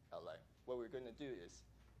outline, what we're going to do is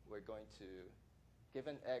we're going to,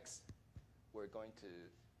 given x, we're going to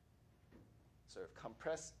sort of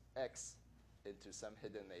compress x into some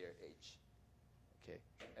hidden layer h. Okay,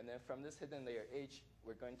 and then from this hidden layer h,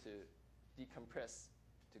 we're going to decompress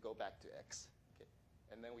to go back to x. Okay,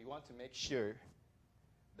 and then we want to make sure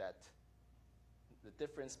that the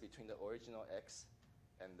difference between the original x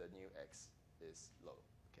and the new x is low.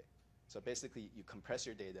 Okay, so basically you compress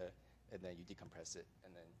your data and then you decompress it,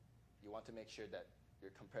 and then you want to make sure that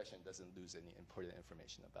your compression doesn't lose any important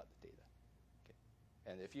information about the data. Okay,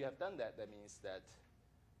 and if you have done that, that means that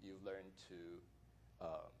you learn to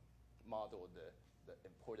model the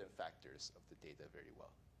important factors of the data very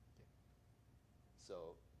well. Okay.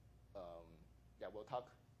 So yeah, we'll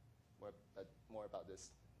talk more about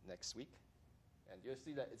this next week. And you'll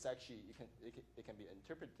see that it's actually, it can be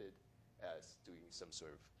interpreted as doing some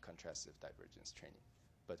sort of contrastive divergence training,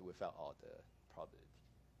 but without all the probability.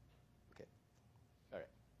 Okay, all right.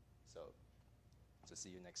 So see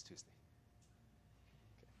you next Tuesday.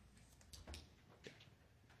 Okay.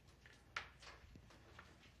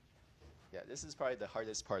 Yeah, this is probably the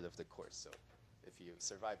hardest part of the course. So if you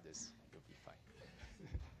survive this, you'll be fine.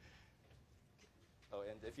 Oh,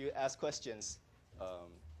 and if you ask questions,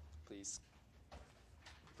 please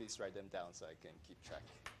write them down so I can keep track.